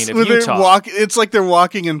screen of where they're Utah. it's like they're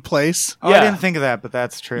walking in place. Oh, Yeah. I didn't think of that, but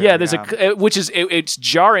that's true. Yeah, there's which is it's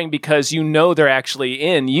jarring because you know they're actually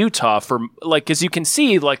in Utah for like because you can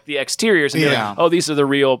see like the exteriors and you're Yeah. like, oh, these are the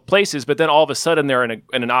real places, but then all of a sudden they're in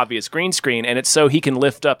an obvious green screen, and it's so he can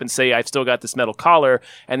lift up and say I've still got this metal collar,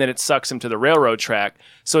 and then it sucks him to the railroad track.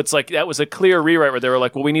 So it's like that was a clear rewrite where they were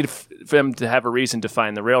like, well, we need for them to have a reason to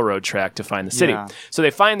find the railroad track to find the city. Yeah. So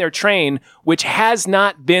they find their train, which has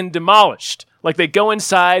not been demolished. Like they go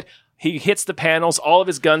inside. He hits the panels. All of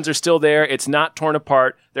his guns are still there. It's not torn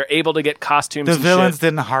apart. They're able to get costumes. the and villains shit.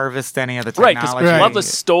 didn't harvest any of the Right? technology. Because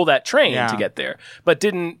Loveless stole that train Yeah. to get there, but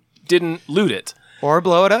didn't loot it Or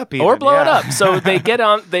blow it up even. or blow it yeah. up. So they get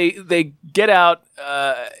on. They get out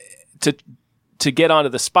to get onto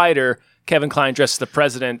the Spider. Kevin Kline dresses the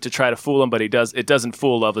president to try to fool him, but it doesn't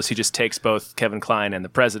fool Loveless. He just takes both Kevin Kline and the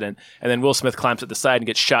president, and then Will Smith climbs at the side and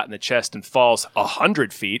gets shot in the chest and falls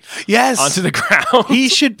 100 feet Yes. onto the ground. He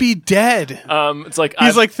should be dead. It's like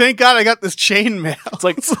He's like, thank God I got this chainmail. it's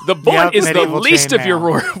like the bullet Yep, is the medieval least of your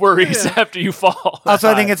worries after you fall. Also,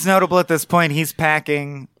 I think it's notable at this point he's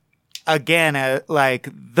packing, again, like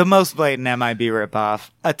the most blatant MIB ripoff,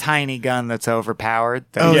 a tiny gun that's overpowered.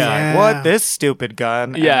 That Oh, he's yeah. like, what? This stupid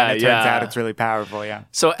gun? And Yeah, then it turns yeah. out it's really powerful, yeah.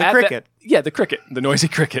 So the at cricket. the cricket, the noisy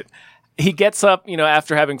cricket. He gets up,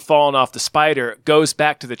 after having fallen off the Spider, goes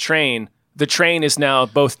back to the train. The train is now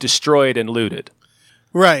both destroyed and looted,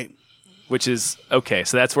 Right. which is okay.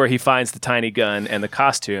 So that's where he finds the tiny gun and the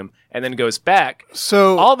costume, and then goes back.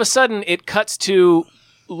 So All of a sudden, it cuts to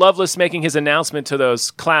Loveless making his announcement to those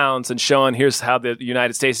clowns and showing here's how the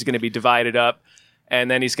United States is going to be divided up, and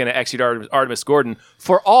then he's going to execute Artemis Gordon.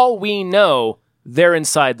 For all we know, they're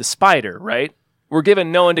inside the Spider, right? We're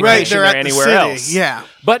given no indication they're they're at the anywhere city. else. Yeah.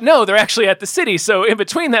 But no, they're actually at the city. So in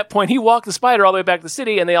between that point, he walked the spider all the way back to the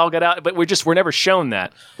city, and they all got out. But we're never shown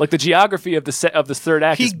that. Like the geography of the third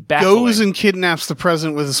act He is baffling. goes and kidnaps the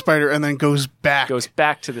president with a spider and then goes back. Goes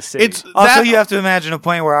back to the city. It's Also, that- you have to imagine a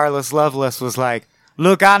point where Arliss Lovelace was like,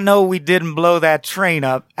 look, I know we didn't blow that train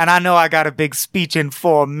up, and I know I got a big speech in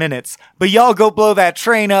 4 minutes, but y'all go blow that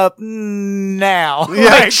train up now.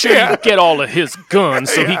 Make sure you get all of his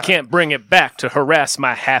guns so he can't bring it back to harass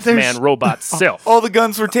my half-man robot self. All the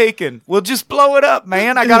guns were taken. We'll just blow it up,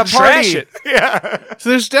 man. I got a party. Trash it. So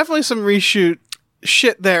there's definitely some reshoot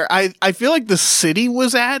shit there. I feel like the city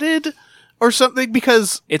was added or something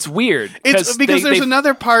because It's weird. it's because there's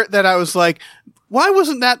another part that I was like, why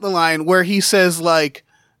wasn't that the line where he says like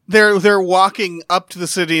they're walking up to the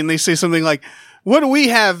city and they say something like, what do we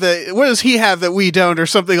have what does he have that we don't, or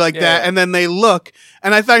something like that, and then they look,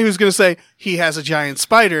 and I thought he was going to say he has a giant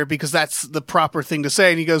spider because that's the proper thing to say,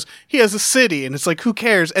 and he goes, he has a city, and it's like, who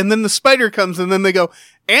cares? And then the spider comes, and then they go,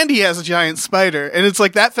 and he has a giant spider, and it's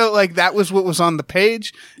like that felt like that was what was on the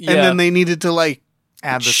page, and then they needed to like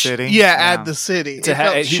Add the city. add the city.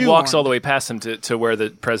 He walks all the way past him to where the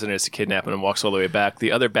president is to kidnap him and walks all the way back.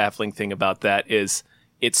 The other baffling thing about that is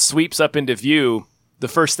it sweeps up into view. The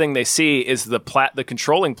first thing they see is the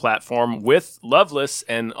controlling platform with Lovelace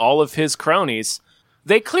and all of his cronies.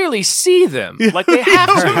 They clearly see them, like they have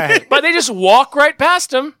to, but they just walk right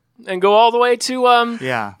past him and go all the way to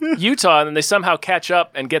Utah, and then they somehow catch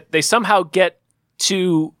up and get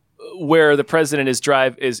to where the president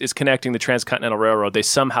is connecting the Transcontinental Railroad. They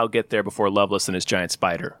somehow get there before Lovelace and his giant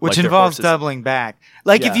spider. Which like involves doubling back.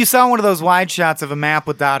 Like if you saw one of those wide shots of a map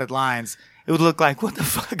with dotted lines, it would look like, what the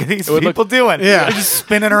fuck are these people doing? Yeah. They're just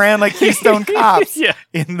spinning around like Keystone Cops Yeah.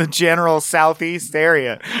 in the general southeast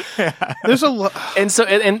area. There's a lot. And so,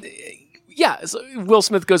 so Will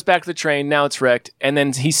Smith goes back to the train. Now it's wrecked. And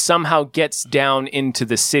then he somehow gets down into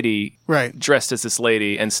the city Right. dressed as this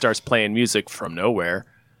lady and starts playing music from nowhere.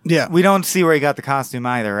 Yeah. We don't see where he got the costume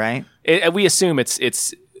either, right? We assume it's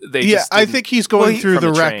they Yeah, just I didn't- think he's going through from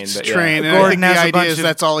the the wrecked train, but yeah. train, and Gordon I has a think the bunch idea is of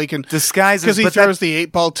that's all he can. disguises, Because he but throws the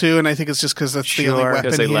 8-ball too, and I think it's just because that's the only Sure. weapon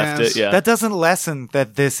because they he left has. it. Yeah, that doesn't lessen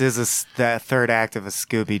that this is the third act of a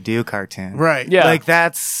Scooby-Doo cartoon. Right. Yeah. Like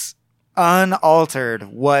that's unaltered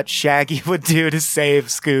what Shaggy would do to save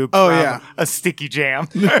Scoob Oh, from yeah. a sticky jam.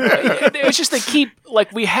 it's just they keep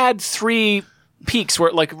like we had 3 peaks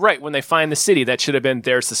where like right when they find the city that should have been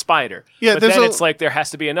there's the spider. Yeah, but there's then a- it's like there has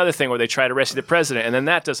to be another thing where they try to rescue the president and then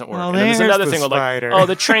that doesn't work. Well, and then there's there's another the thing where spider. like, oh,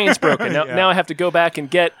 the train's broken. Now, Yeah. now I have to go back and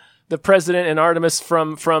get the president and Artemis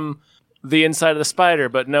from the inside of the spider,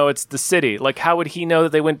 but no, it's the city. Like, how would he know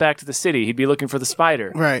that they went back to the city? He'd be looking for the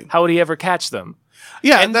spider. Right. How would he ever catch them?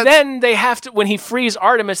 Yeah, And that's, then they have to, when he frees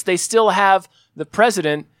Artemis, they still have the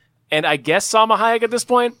president and I guess Salma Hayek at this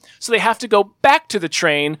point. So they have to go back to the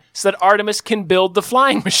train so that Artemis can build the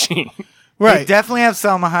flying machine. They right. definitely have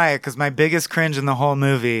Salma Hayek because my biggest cringe in the whole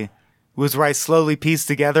movie was where I slowly pieced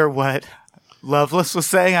together what Lovelace was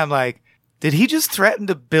saying. I'm like, did he just threaten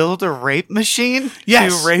to build a rape machine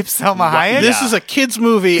Yes. to rape Salma Hayek? This is a kid's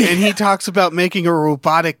movie, and he talks about making a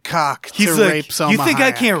robotic cock He's to like, rape Salma you think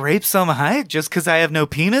I Hayek. can't rape Salma Hayek just because I have no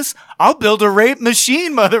penis? I'll build a rape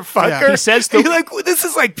machine, motherfucker. Yeah. He says He's like, this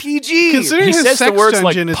is like PG. Considering He his says the sex words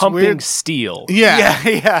like dungeon, it's pumping weird. steel. Yeah.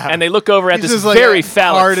 yeah. And they look over at He this says, like, very a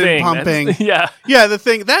phallic hard and thing. pumping. Yeah. Yeah, the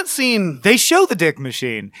thing, that scene, They show the dick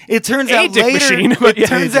machine. It turns A out dick later. machine, but yeah. It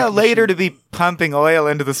turns out later to be pumping oil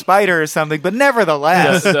into the spider or something. But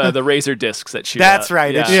nevertheless, the razor discs that shoot that's out.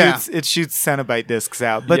 right. Yeah. It shoots Cenobite discs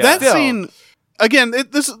out. But Yeah. that still, scene, again,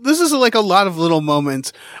 this is like a lot of little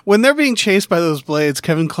moments. When they're being chased by those blades,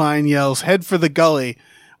 Kevin Kline yells, head for the gully.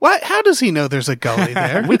 What? How does he know there's a gully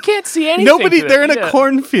there? We can't see anything. Nobody, to they're in that. a Yeah.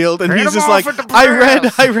 cornfield, and Turn he's him just off like, at the I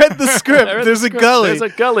brass." read the script. There's There's a a gully. There's a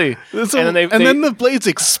gully. There's and a- then then the blades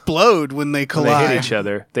explode when they they collide. hit each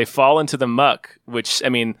other. They fall into the muck, which, I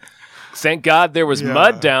mean, thank God there was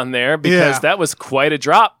mud down there because Yeah. that was quite a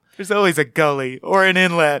drop. there's always a gully or an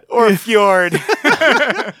inlet or a fjord.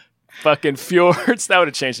 Fucking fjords. That would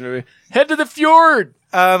have changed the movie. Head to the fjord.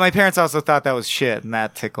 My parents also thought that was shit, and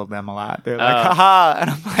that tickled them a lot. They're like, haha. And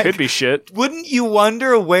I'm like, Could be shit. wouldn't you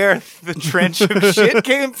wonder where the trench of shit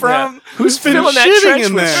came from? Yeah. Who's been filling that shitting trench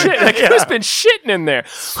in with there? shit? Like, who's been shitting in there?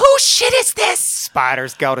 Whose shit is this?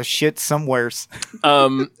 Spider's got to shit somewheres.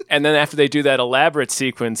 And then after they do that elaborate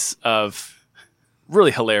sequence of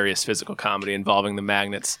really hilarious physical comedy involving the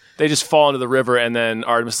magnets, they just fall into the river, and then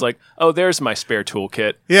Artemis is like, oh, there's my spare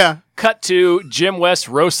toolkit. Yeah. Cut to Jim West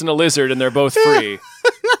roasting a lizard, and they're both free.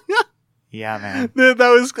 Yeah, man. That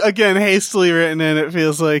was, again, hastily written in, it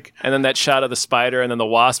feels like. And then that shot of the spider and then the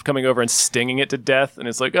wasp coming over and stinging it to death. And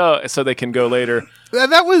it's like, oh, so they can go later.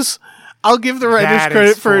 That was... I'll give the writers That credit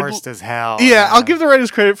is for... forced as hell. Yeah, I'll give the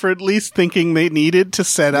writers credit for at least thinking they needed to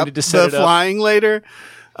set up the flying later.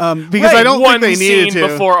 Because I don't think they needed to.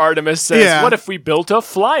 Before Artemis says, Yeah. what if we built a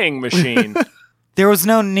flying machine? There was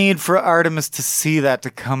no need for Artemis to see that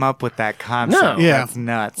to come up with that concept. No. Yeah. That's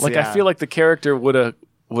nuts. Like, yeah. I feel like the character would have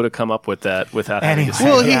come up with that without having to say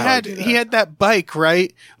Well, it. he Yeah. had that bike,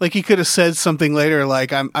 right? Like he could have said something later,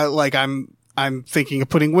 like I'm thinking of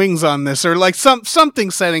putting wings on this, or like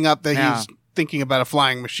something setting up that Yeah. he's thinking about a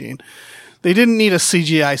flying machine. They didn't need a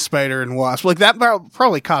CGI spider and wasp. Like that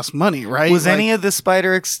probably cost money, right? Was like, any of the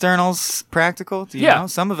spider externals practical? Do you know?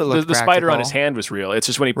 Some of it looked the spider on his practical. hand was real. It's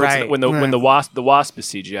just when he puts Right. it, when the wasp is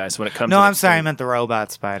CGI. So when it comes, No, to I'm the sorry, I thing- meant the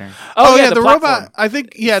robot spider. Oh yeah, the platform. robot. I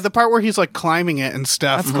think the part where he's like climbing it and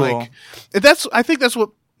stuff. That's cool. Like, I think that's what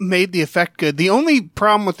made the effect good. The only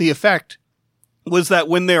problem with the effect was that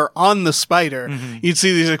when they're on the spider, you'd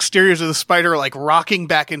see these exteriors of the spider like rocking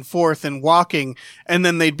back and forth and walking, and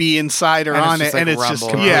then they'd be inside or And it's on just it, and like it's just rumble.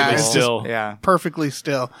 Completely it's still. just Yeah. perfectly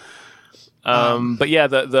still. But yeah,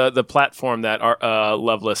 the platform that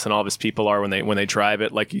Loveless and all of his people are when they drive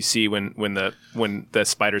it, like you see when the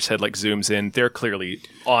spider's head like zooms in, they're clearly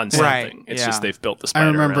on something. Right, It's yeah. just they've built the I spider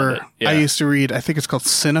around remember it. Yeah. I used to read. I think it's called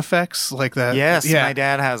Cinefex, like that. Yes, yeah. my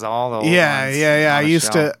dad has all the old Yeah, ones yeah. on I a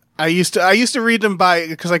used shelf. to read them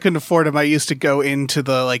because I couldn't afford them. I used to go into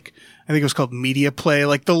the I think it was called Media Play,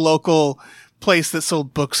 like the local place that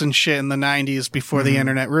sold books and shit in the 90s before the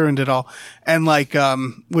internet ruined it all, and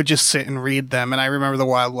would just sit and read them. And I remember the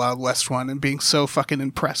Wild Wild West one and being so fucking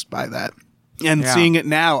impressed by that. And Yeah. seeing it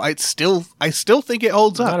now, I still think it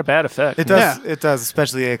holds Not up. a bad effect. It does. It does,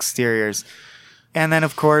 especially the exteriors. And then,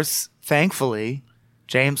 of course, thankfully,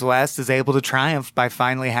 James West is able to triumph by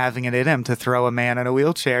finally having it in him to throw a man in a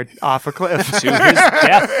wheelchair off a cliff. To his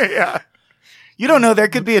death. You don't know. There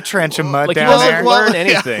could be a trench of mud Like he down doesn't there. learn yeah.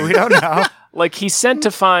 anything. We don't know. Like he's sent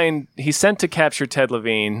to capture Ted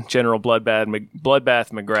Levine, General Bloodbath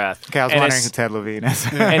McGrath. Okay, I was And wondering as- who Ted Levine is.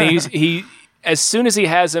 and he as soon as he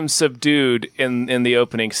has him subdued in the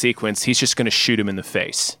opening sequence, he's just going to shoot him in the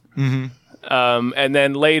face. Mm-hmm. And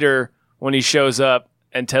then later, when he shows up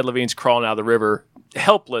and Ted Levine's crawling out of the river,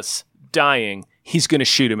 helpless, dying, he's going to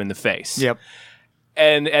shoot him in the face. Yep.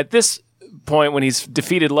 And at this point, when he's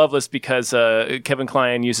defeated Loveless because Kevin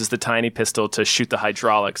Kline uses the tiny pistol to shoot the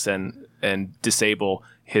hydraulics and disable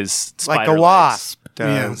his spider Like a legs. wasp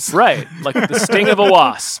does. Right, like the sting of a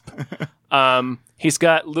wasp. He's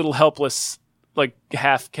got little helpless, like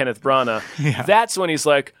half Kenneth Branagh. Yeah. That's when he's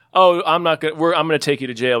like, "Oh, I'm gonna take you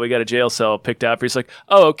to jail. We got a jail cell picked out." He's like,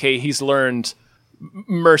 "Oh, okay." He's learned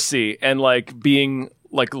mercy and like being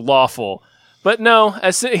like lawful. But no,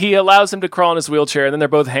 he allows him to crawl in his wheelchair, and then they're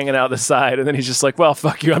both hanging out the side, and then he's just like, "Well,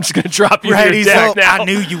 fuck you. I'm just gonna drop you to Right, your he's death like, now." I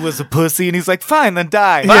knew you was a pussy, and he's like, fine, then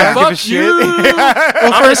die. Fuck I don't give a shit. you.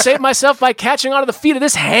 I'm gonna save myself by catching onto the feet of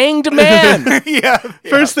this hanged man. yeah.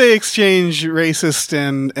 First, they exchange racist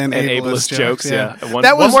and And ableist jokes, yeah. One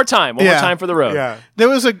That was- more time yeah. for the road. Yeah. that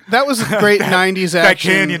was a great 90s That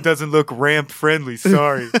action. canyon doesn't look ramp friendly.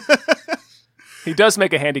 Sorry. He does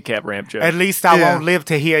make a handicap ramp joke. At least I Yeah. won't live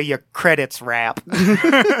to hear your credits rap.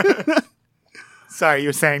 Sorry, you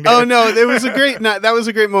were saying that. Oh no, that was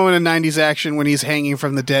a great moment in 90s action when he's hanging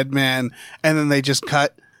from the dead man and then they just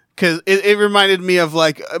cut. Because it reminded me of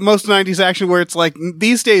like most 90s action where it's like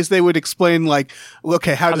these days they would explain like,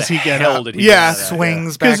 okay, how does the he get hell up? did he yeah. get out of that?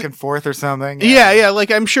 Swings 'Cause- back and forth or something. Yeah,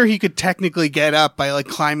 like I'm sure he could technically get up by like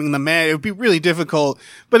climbing the man. It would be really difficult.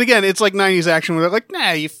 But again, it's like 90s action where they're like,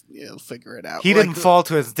 nah, you'll figure it out. He Like, didn't fall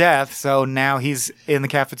to his death, so now he's in the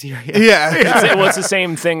cafeteria. Yeah. It's the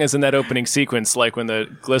same thing as in that opening sequence, like when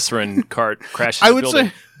the glycerin cart crashes I the would building.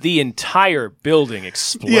 say- The entire building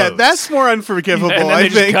explodes. Yeah, that's more unforgivable, and then I they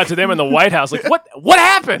just think. cut to them in the White House. Like, what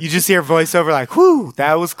happened? You just hear voiceover like, whew,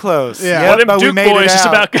 that was close. Yeah. Yep, Well, them but we Duke made boys it just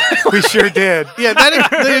out. about- We sure did. Yeah,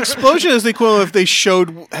 the explosion is the equivalent if they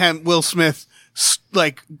showed Will Smith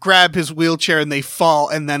like grab his wheelchair and they fall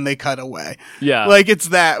and then they cut away. Yeah. Like it's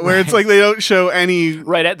that where it's like they don't show any.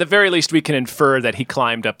 Right, at the very least, we can infer that he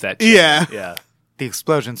climbed up that chain. Yeah. Yeah. The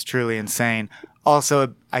explosion's truly insane.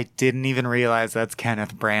 Also, I didn't even realize that's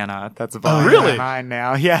Kenneth Branagh. That's blowing really? my mind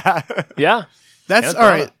now. Yeah. Yeah. That's Yeah, all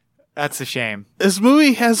right. That's a shame. This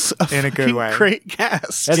movie has a In a good fucking way. great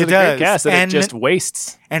cast. That's It a great does. cast that And- it just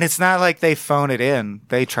wastes. And it's not like they phone it in.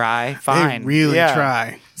 They try fine. They really Yeah.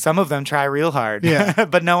 try. Some of them try real hard. Yeah.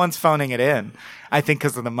 But no one's phoning it in. I think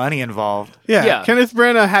because of the money involved. Yeah. Yeah. Kenneth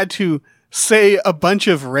Branagh had to say a bunch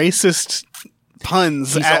of racist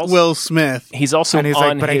puns He's at also- Will Smith. He's also And he's on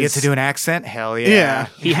like, but I get his- to do an accent? Hell yeah. Yeah.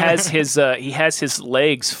 He has his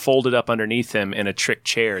legs folded up underneath him in a trick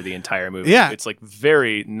chair the entire movie. Yeah. It's like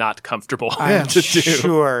very not comfortable I'm to do.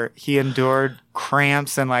 sure he endured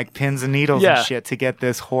cramps and like pins and needles Yeah. and shit to get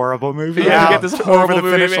this horrible movie Yeah, out to get this horrible over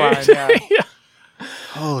the movie finish made. line. Yeah.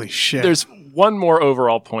 Holy shit. There's one more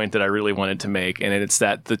overall point that I really wanted to make, and it's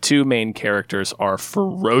that the two main characters are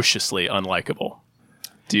ferociously unlikable.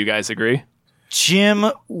 Do you guys agree? Jim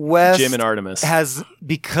West Jim and Artemis. has,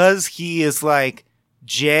 because he is like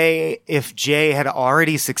Jay, if Jay had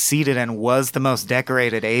already succeeded and was the most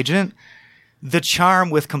decorated agent, the charm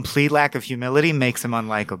with complete lack of humility makes him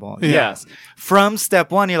unlikable. Yes. From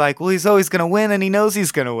step one, you're like, well, he's always going to win and he knows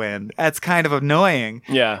he's going to win. That's kind of annoying.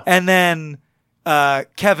 Yeah. And then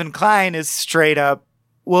Kevin Kline is straight up,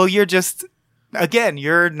 well, you're just, again,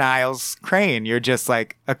 you're Niles Crane. You're just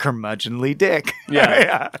like a curmudgeonly dick.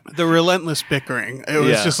 Yeah. the relentless bickering. It was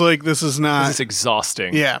Yeah. just like, this is not. This is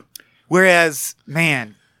exhausting. yeah. Whereas,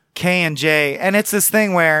 man, K and J, and it's this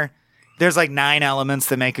thing where there's like 9 elements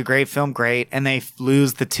that make a great film great, and they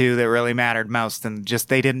lose the 2 that really mattered most, and just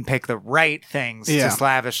they didn't pick the right things Yeah. to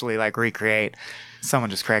slavishly like recreate. Someone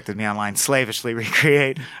just corrected me online, slavishly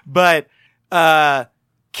recreate. But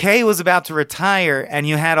Kay was about to retire, and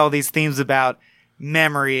you had all these themes about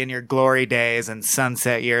memory in your glory days and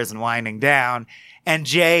sunset years and winding down. And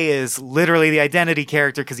Jay is literally the identity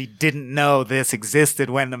character because he didn't know this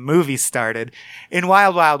existed when the movie started. In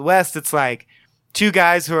Wild Wild West, it's like 2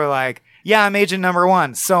 guys who are like, yeah, I'm agent number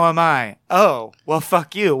 1. So am I. Oh, well,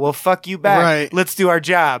 fuck you. Well, fuck you back. Right. Let's do our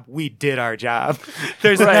job. We did our job.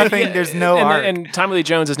 There's Right. nothing. Yeah. There's no and, arc. And Tommy Lee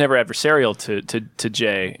Jones is never adversarial to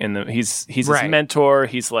Jay. He's his Right. mentor.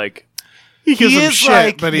 He's like He gives He him is shit,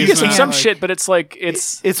 like- but he he's gives him not, some like- shit, but it's like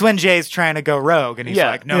it's It's when Jay's trying to go rogue, and he's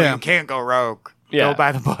Yeah. like, no, Yeah. you can't go rogue. Yeah. Go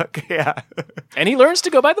by the book. Yeah. and he learns to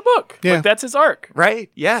go by the book. Yeah. Like that's his arc. Right?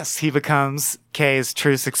 Yes. He becomes Kay's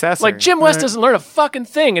true successor. Like Jim West Right. doesn't learn a fucking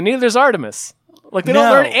thing, and neither does Artemis. Like they don't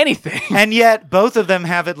No. learn anything. And yet, both of them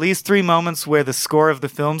have at least 3 moments where the score of the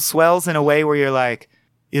film swells in a way where you're like,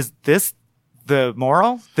 is this the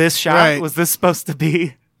moral? This shot? Right. Was this supposed to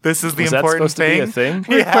be? This is the Was that important supposed to be a thing?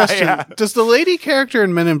 Weird Yeah, question. yeah. Does the lady character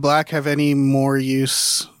in Men in Black have any more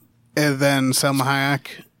use than Selma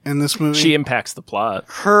Hayek in this movie? She impacts the plot.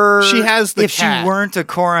 She has the If cat. she weren't a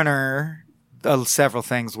coroner, several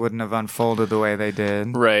things wouldn't have unfolded the way they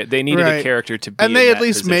did. Right. They needed a Right. character to be and in they at that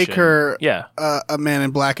least make position. her Yeah. a Man in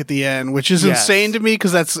Black at the end, which is Yes. insane to me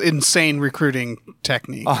because that's insane recruiting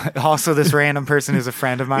technique. Also, this random person who's a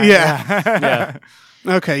friend of mine. Yeah. Yeah.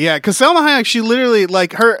 Okay, yeah, because Selma Hayek, she literally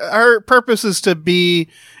like her purpose is to be.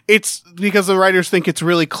 It's because the writers think it's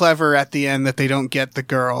really clever at the end that they don't get the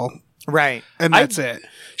girl, Right. and that's it.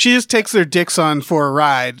 She just takes their dicks on for a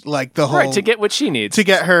ride, like the whole Right, to get what she needs. to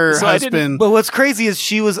get her So I didn't- husband. But what's crazy is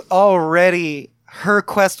her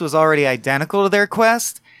quest was already identical to their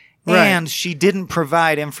quest. Right. And she didn't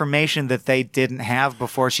provide information that they didn't have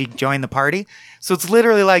before she joined the party. So it's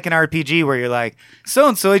literally like an RPG where you're like,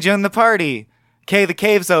 so-and-so joined the party. Okay, the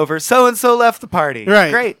cave's over. So-and-so left the party.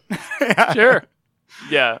 Right. Great. Sure.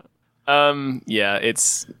 Yeah. Yeah,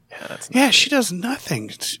 it's that's Yeah, she does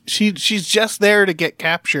nothing. She's just there to get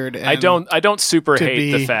captured. And I don't super to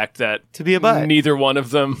hate the be- fact that To be a butt. neither one of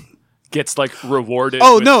them gets like rewarded.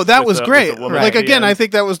 Oh with- no, that with was a- great. with a woman Like at the again, end. I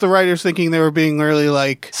think that was the writers thinking they were being really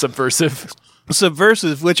like Subversive.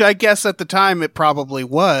 subversive, which I guess at the time it probably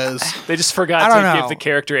was. They just forgot I to don't know. give the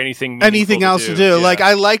character anything meaningful Anything else to do? Yeah. Like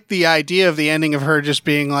I liked the idea of the ending of her just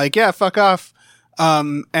being like, "Yeah, fuck off,"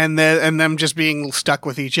 and them just being stuck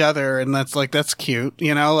with each other, and that's cute,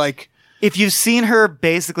 you know, like. If you've seen her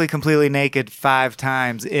basically completely naked 5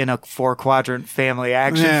 times in a 4-quadrant family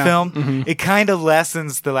action Yeah. film, it kind of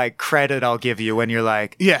lessens the like credit I'll give you when you're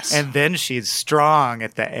like, Yes. and then she's strong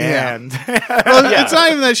at the end. Well, it's not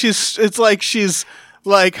even that it's like she's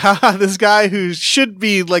like, haha, this guy who should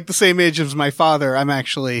be like the same age as my father, I'm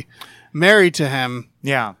actually married to him.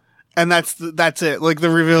 Yeah. And that's it. Like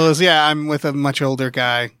the reveal is, yeah, I'm with a much older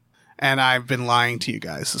guy and I've been lying to you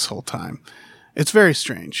guys this whole time. It's very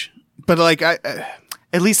strange. But like,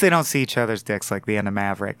 At least they don't see each other's dicks like the end of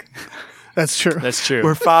Maverick. that's true. That's true.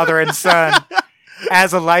 Where father and son,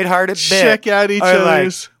 as a lighthearted bit, Check out each are like,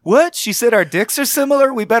 other's. what? She said our dicks are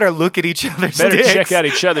similar? We better look at each other's Better dicks. check out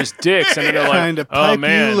each other's dicks, and then they're Kind like, of "Oh pipe you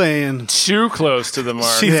man, laying. too close to the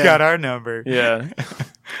mark." She's Yeah. got our number, Yeah.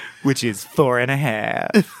 which is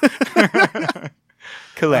 4.5.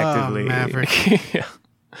 Collectively. Oh, Maverick. Yeah.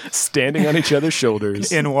 Standing on each other's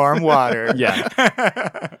shoulders. In warm water. Yeah.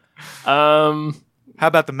 How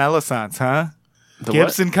about the Melisance, huh? The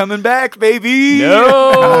Gibson coming back, baby.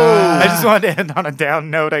 No. I just wanted to end on a down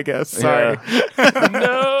note, I guess. Sorry. Yeah.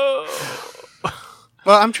 No.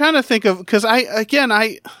 Well, I'm trying to think of, because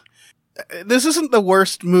this isn't the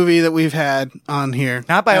worst movie that we've had on here.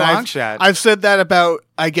 Not by a And long shot. I've said that about,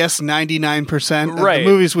 I guess, 99% of Right. the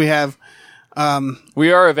movies we have.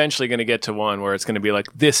 We are eventually going to get to one where it's going to be like,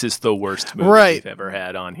 this is the worst movie Right. we've ever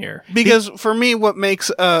had on here. Because for me, what makes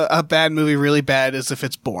a bad movie really bad is if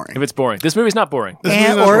it's boring. If it's boring. This movie's not boring. This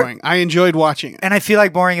movie's not boring. I enjoyed watching it. And I feel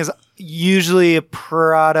like boring is usually a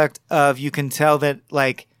product of, you can tell that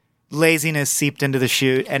like laziness seeped into the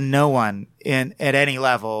shoot and no one at any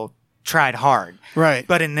level tried hard. Right.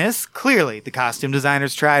 But in this, clearly the costume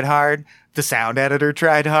designers tried hard. The sound editor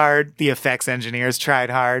tried hard. The effects engineers tried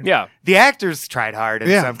hard. Yeah. The actors tried hard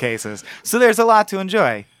in some cases. So there's a lot to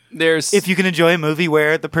enjoy. If You can enjoy a movie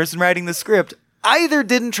where the person writing the script either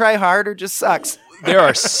didn't try hard or just sucks. there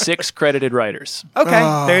are 6 credited writers.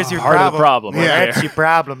 Okay, there's your Part of the problem. problem. right Yeah. That's there. your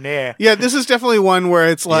problem there. Yeah, this is definitely one where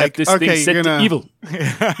it's like, This okay, thing's set you're to gonna evil.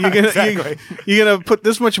 you're gonna put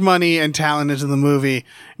this much money and talent into the movie.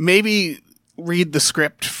 Maybe read the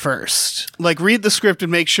script first. Like, read the script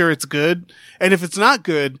and make sure it's good. And if it's not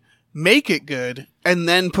good, make it good, and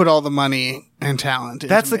then put all the money and talent.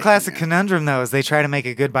 That's the into classic making conundrum, though, is they try to make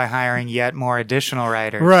it good by hiring yet more additional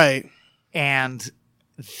writers. it. Right. And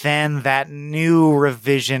then that new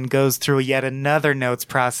revision goes through yet another notes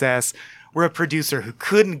process where a producer who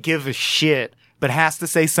couldn't give a shit but has to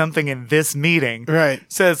say something in this meeting Right.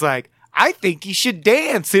 says like, I think he should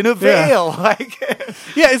dance in a veil. Like,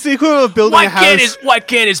 Yeah, it's the equivalent of building a house. Why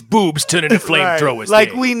can't his boobs turn into right. flamethrowers? Like,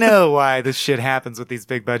 Dave? we know why this shit happens with these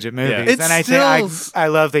big budget movies. Yeah. It's And I still- think I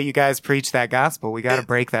love that you guys preach that gospel. We got to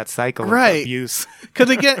break that cycle Right. of abuse. Because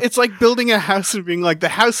again, it's like building a house and being like, the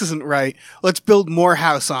house isn't right. Let's build more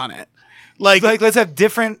house on it. Like Let's have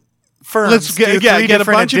different firms. let's do get a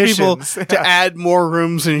different bunch of people additions. to add more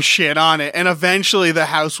rooms and shit on it, and eventually the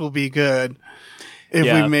house will be good if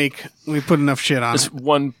Yeah. we put enough shit on Just it.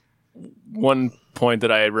 one point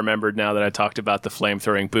that I remembered now that I talked about the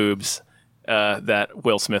flame-throwing boobs that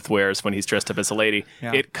Will Smith wears when he's dressed up as a lady.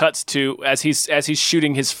 Yeah. It cuts to as he's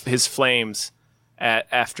shooting his flames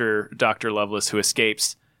after Dr. Lovelace, who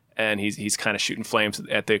escapes, and he's kind of shooting flames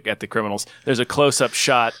at the criminals. There's a close-up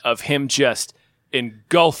shot of him just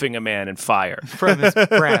engulfing a man in fire from his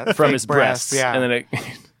breath. from his breasts. Yeah. And then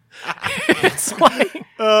it's like,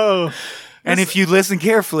 Oh, And if you listen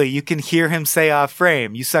carefully, you can hear him say off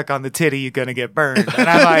frame, "You suck on the titty, you're gonna get burned." And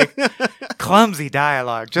I'm like, clumsy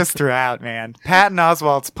dialogue just throughout, man. Patton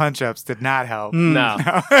Oswalt's punch-ups did not help. no.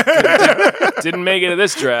 Didn't make it to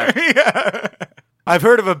this draft. I've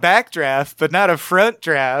heard of a backdraft, but not a front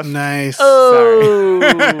draft. nice. Oh.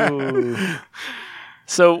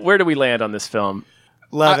 So where do we land on this film?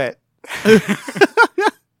 Love it.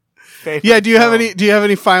 Yeah. Do you have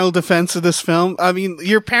any final defense of this film? I mean,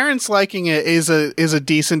 your parents liking it is a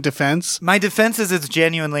decent defense. My defense is it's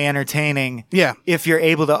genuinely entertaining. Yeah. If you're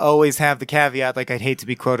able to always have the caveat, like I'd hate to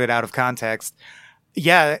be quoted out of context.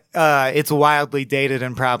 Yeah, it's wildly dated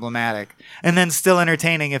and problematic. And then still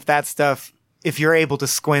entertaining if that stuff, if you're able to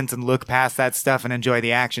squint and look past that stuff and enjoy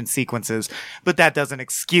the action sequences. But that doesn't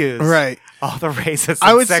excuse Right. all the racist I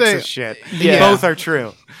and would say- sexist shit. Yeah. Both are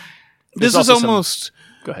true. This There's is also some- almost.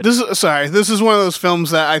 Go ahead. This is one of those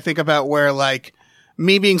films that I think about where, like,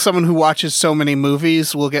 me being someone who watches so many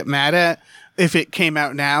movies will get mad at if it came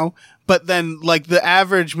out now. But then, like, the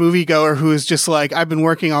average moviegoer who is just like, I've been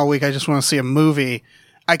working all week, I just want to see a movie.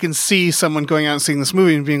 I can see someone going out and seeing this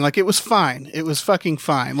movie and being like, it was fine. It was fucking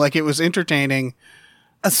fine. Like, it was entertaining.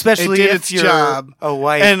 Especially It did if its you're job. a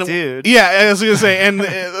white And dude. yeah, I was gonna say, and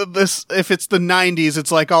this, if it's the '90s,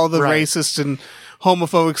 it's like all the Right. racist and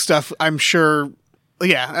homophobic stuff. I'm sure.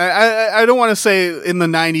 Yeah, I don't want to say in the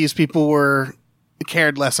 '90s people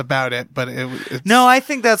cared less about it, but it's, No, I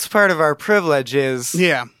think that's part of our privilege is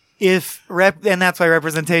yeah, and that's why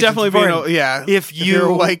representation definitely being If if you're a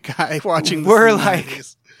you white guy watching, this were in the like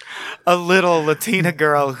 90s. a little Latina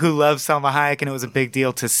girl who loved Salma Hayek and it was a big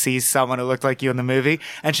deal to see someone who looked like you in the movie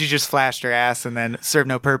and she just flashed her ass and then served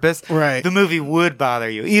no purpose, Right. the movie would bother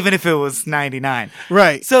you, even if it was 99.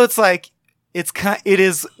 Right. So it's like, it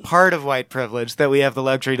is part of white privilege that we have the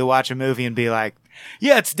luxury to watch a movie and be like,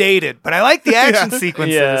 yeah, it's dated, but I like the action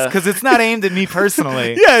sequences Yeah. because it's not aimed at me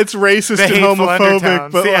personally. Yeah, it's racist The and hateful homophobic,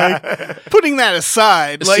 undertones, but yeah. like putting that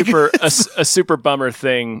aside, like a super bummer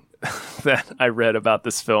thing that I read about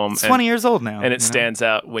this film. It's 20 years old now. And it you know? stands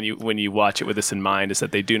out when you watch it with this in mind is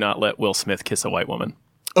that they do not let Will Smith kiss a white woman.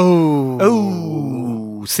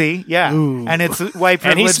 oh, Ooh, see? Yeah. And it's white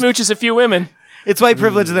And he privilege. smooches a few women. It's white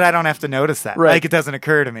privilege that I don't have to notice that. Right. Like, it doesn't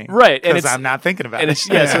occur to me. Right, and Because it's- I'm not thinking about And it.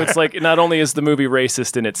 it's so it's like not only is the movie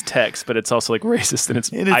racist in its text, but it's also like racist in its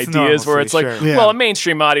In its ideas, where it's like, normalcy, sure. well, Yeah. a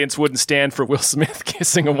mainstream audience wouldn't stand for Will Smith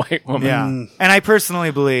kissing a white woman. Yeah. And I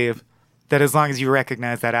personally believe that as long as you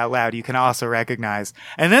recognize that out loud, you can also recognize.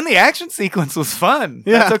 And then the action sequence was fun.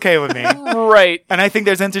 Yeah. That's okay with me. Right. And I think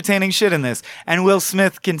there's entertaining shit in this. And Will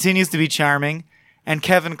Smith continues to be charming. And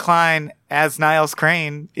Kevin Kline as Niles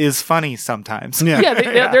Crane is funny sometimes. Yeah.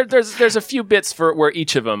 Yeah, there's a few bits for where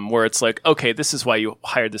each of them where it's like, okay, this is why you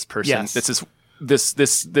hired this person. Yes. This is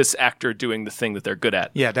this actor doing the thing that they're good at.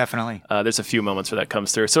 Yeah, definitely. There's a few moments where that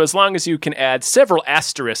comes through. So as long as you can add several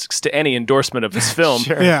asterisks to any endorsement of this film,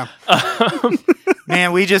 Yeah.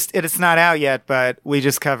 Man, it's not out yet, but we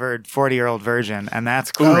just covered 40-year-old version, and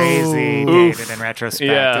that's crazy dated in retrospect.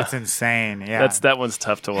 Yeah. It's insane. Yeah. that one's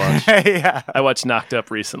tough to watch. yeah. I watched Knocked Up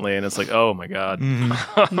recently, and it's like, oh my god.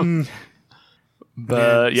 Mm-hmm.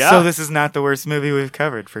 But yeah, So this is not the worst movie we've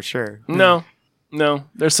covered, for sure. no,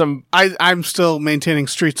 there's some. I'm still maintaining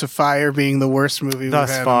Streets of Fire being the worst movie we've Thus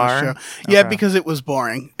had far? on the show. Yeah, Okay. because it was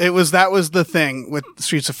boring. That was the thing with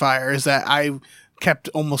Streets of Fire, is that I kept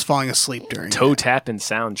almost falling asleep during it. Toe tapping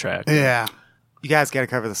soundtrack. Yeah. You guys got to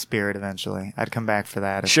cover The Spirit eventually. I'd come back for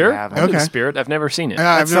that if Sure. you haven't. I've been Okay. Spirit. I've never seen it.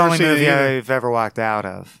 I've That's the never only seen movie it either. I've ever walked out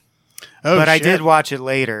of. Oh, But I shit. did watch it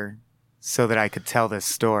later so that I could tell this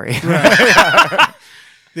story.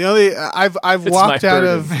 The only I've It's walked my out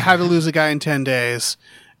burden. of How to Lose a Guy in 10 Days.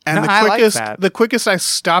 And No, I like that. the quickest I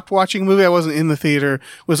stopped watching a movie, I wasn't in the theater,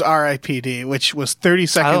 was R.I.P.D., which was 30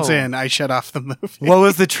 seconds Oh. in, I shut off the movie. What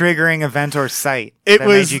was the triggering event or sight It that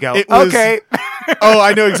was- made you go, it was- okay? Oh,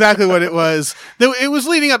 I know exactly what it was. It was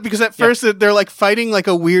leading up because at first they're like fighting like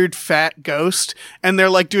a weird fat ghost, and they're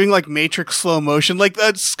like doing like Matrix slow motion, like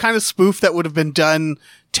that's kind of spoof that would have been done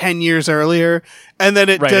 10 years earlier. And then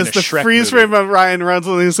it Right, does in a the Shrek freeze movie. frame of Ryan Reynolds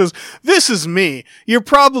and he says, "This is me. You're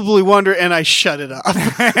probably wondering," and I shut it off.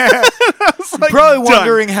 I was like, Probably done.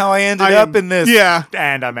 wondering how I ended I up am- in this. Yeah.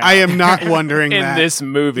 And I'm out. I am not wondering In that. this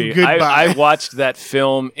movie, Goodbye. I watched that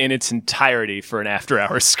film in its entirety for an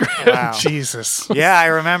after-hours script. Wow. Jesus. Yeah, I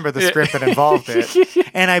remember the script that involved it.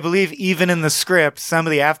 And I believe even in the script, some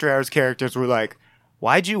of the After Hours characters were like,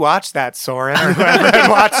 "Why'd you watch that, Soren?" Or whoever had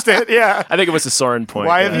watched it. Yeah. I think it was a Soren point.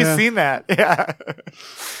 Why yeah. have you seen that? Yeah.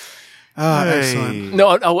 Oh, excellent.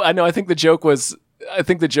 No, I know. I think the joke was.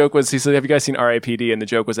 He said, "Have you guys seen R.I.P.D.?" And the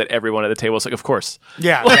joke was that everyone at the table was like, "Of course."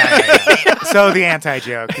 Yeah. So the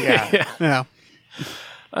anti-joke. Yeah. Yeah.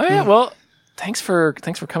 Oh yeah. Well, thanks for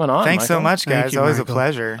coming on. Thanks so Michael. much, Thank guys. you, Always Michael. a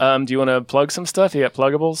pleasure. Do you want to plug some stuff? You got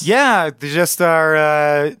pluggables? Yeah, just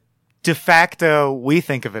our de facto, we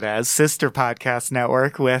think of it as sister podcast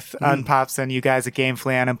network with Unpops and you guys at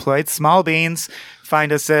Gamefully Unemployed. Small Beans.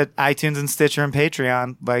 Find us at iTunes and Stitcher and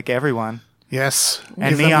Patreon, like everyone. Yes. And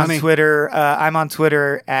Give me them on money. Twitter. I'm on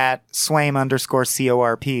Twitter at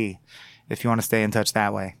Swaim_CORP if you want to stay in touch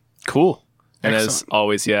that way. Cool. And as Excellent.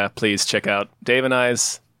 always, yeah, please check out Dave and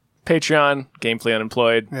I's Patreon, Gamefully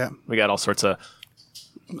Unemployed. Yeah. We got all sorts of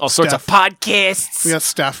Stuff. podcasts. We got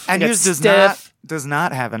stuff. And got yours Steph. does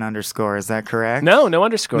not have an underscore. Is that correct? No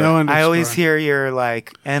underscore. No underscore. I always hear your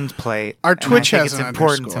like end plate. Our and Twitch I think has it's an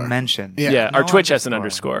important underscore. to mention. Yeah. Yeah, our No Twitch has an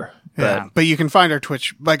underscore. underscore. Yeah. But you can find our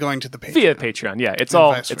Twitch by going to the page. Via Patreon, yeah, it's And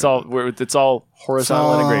all vice it's versa. all it's all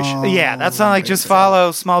horizontal It's all- integration. Yeah, that's not like just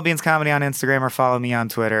follow Small Beans Comedy on Instagram or follow me on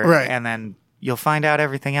Twitter. Right. And then you'll find out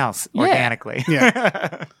everything else Yeah. organically.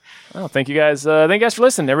 Yeah. Oh, thank you guys. Thank you guys for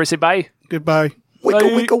listening. Everybody say bye. Goodbye. Wicka Bye.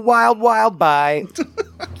 wicka wild wild bye.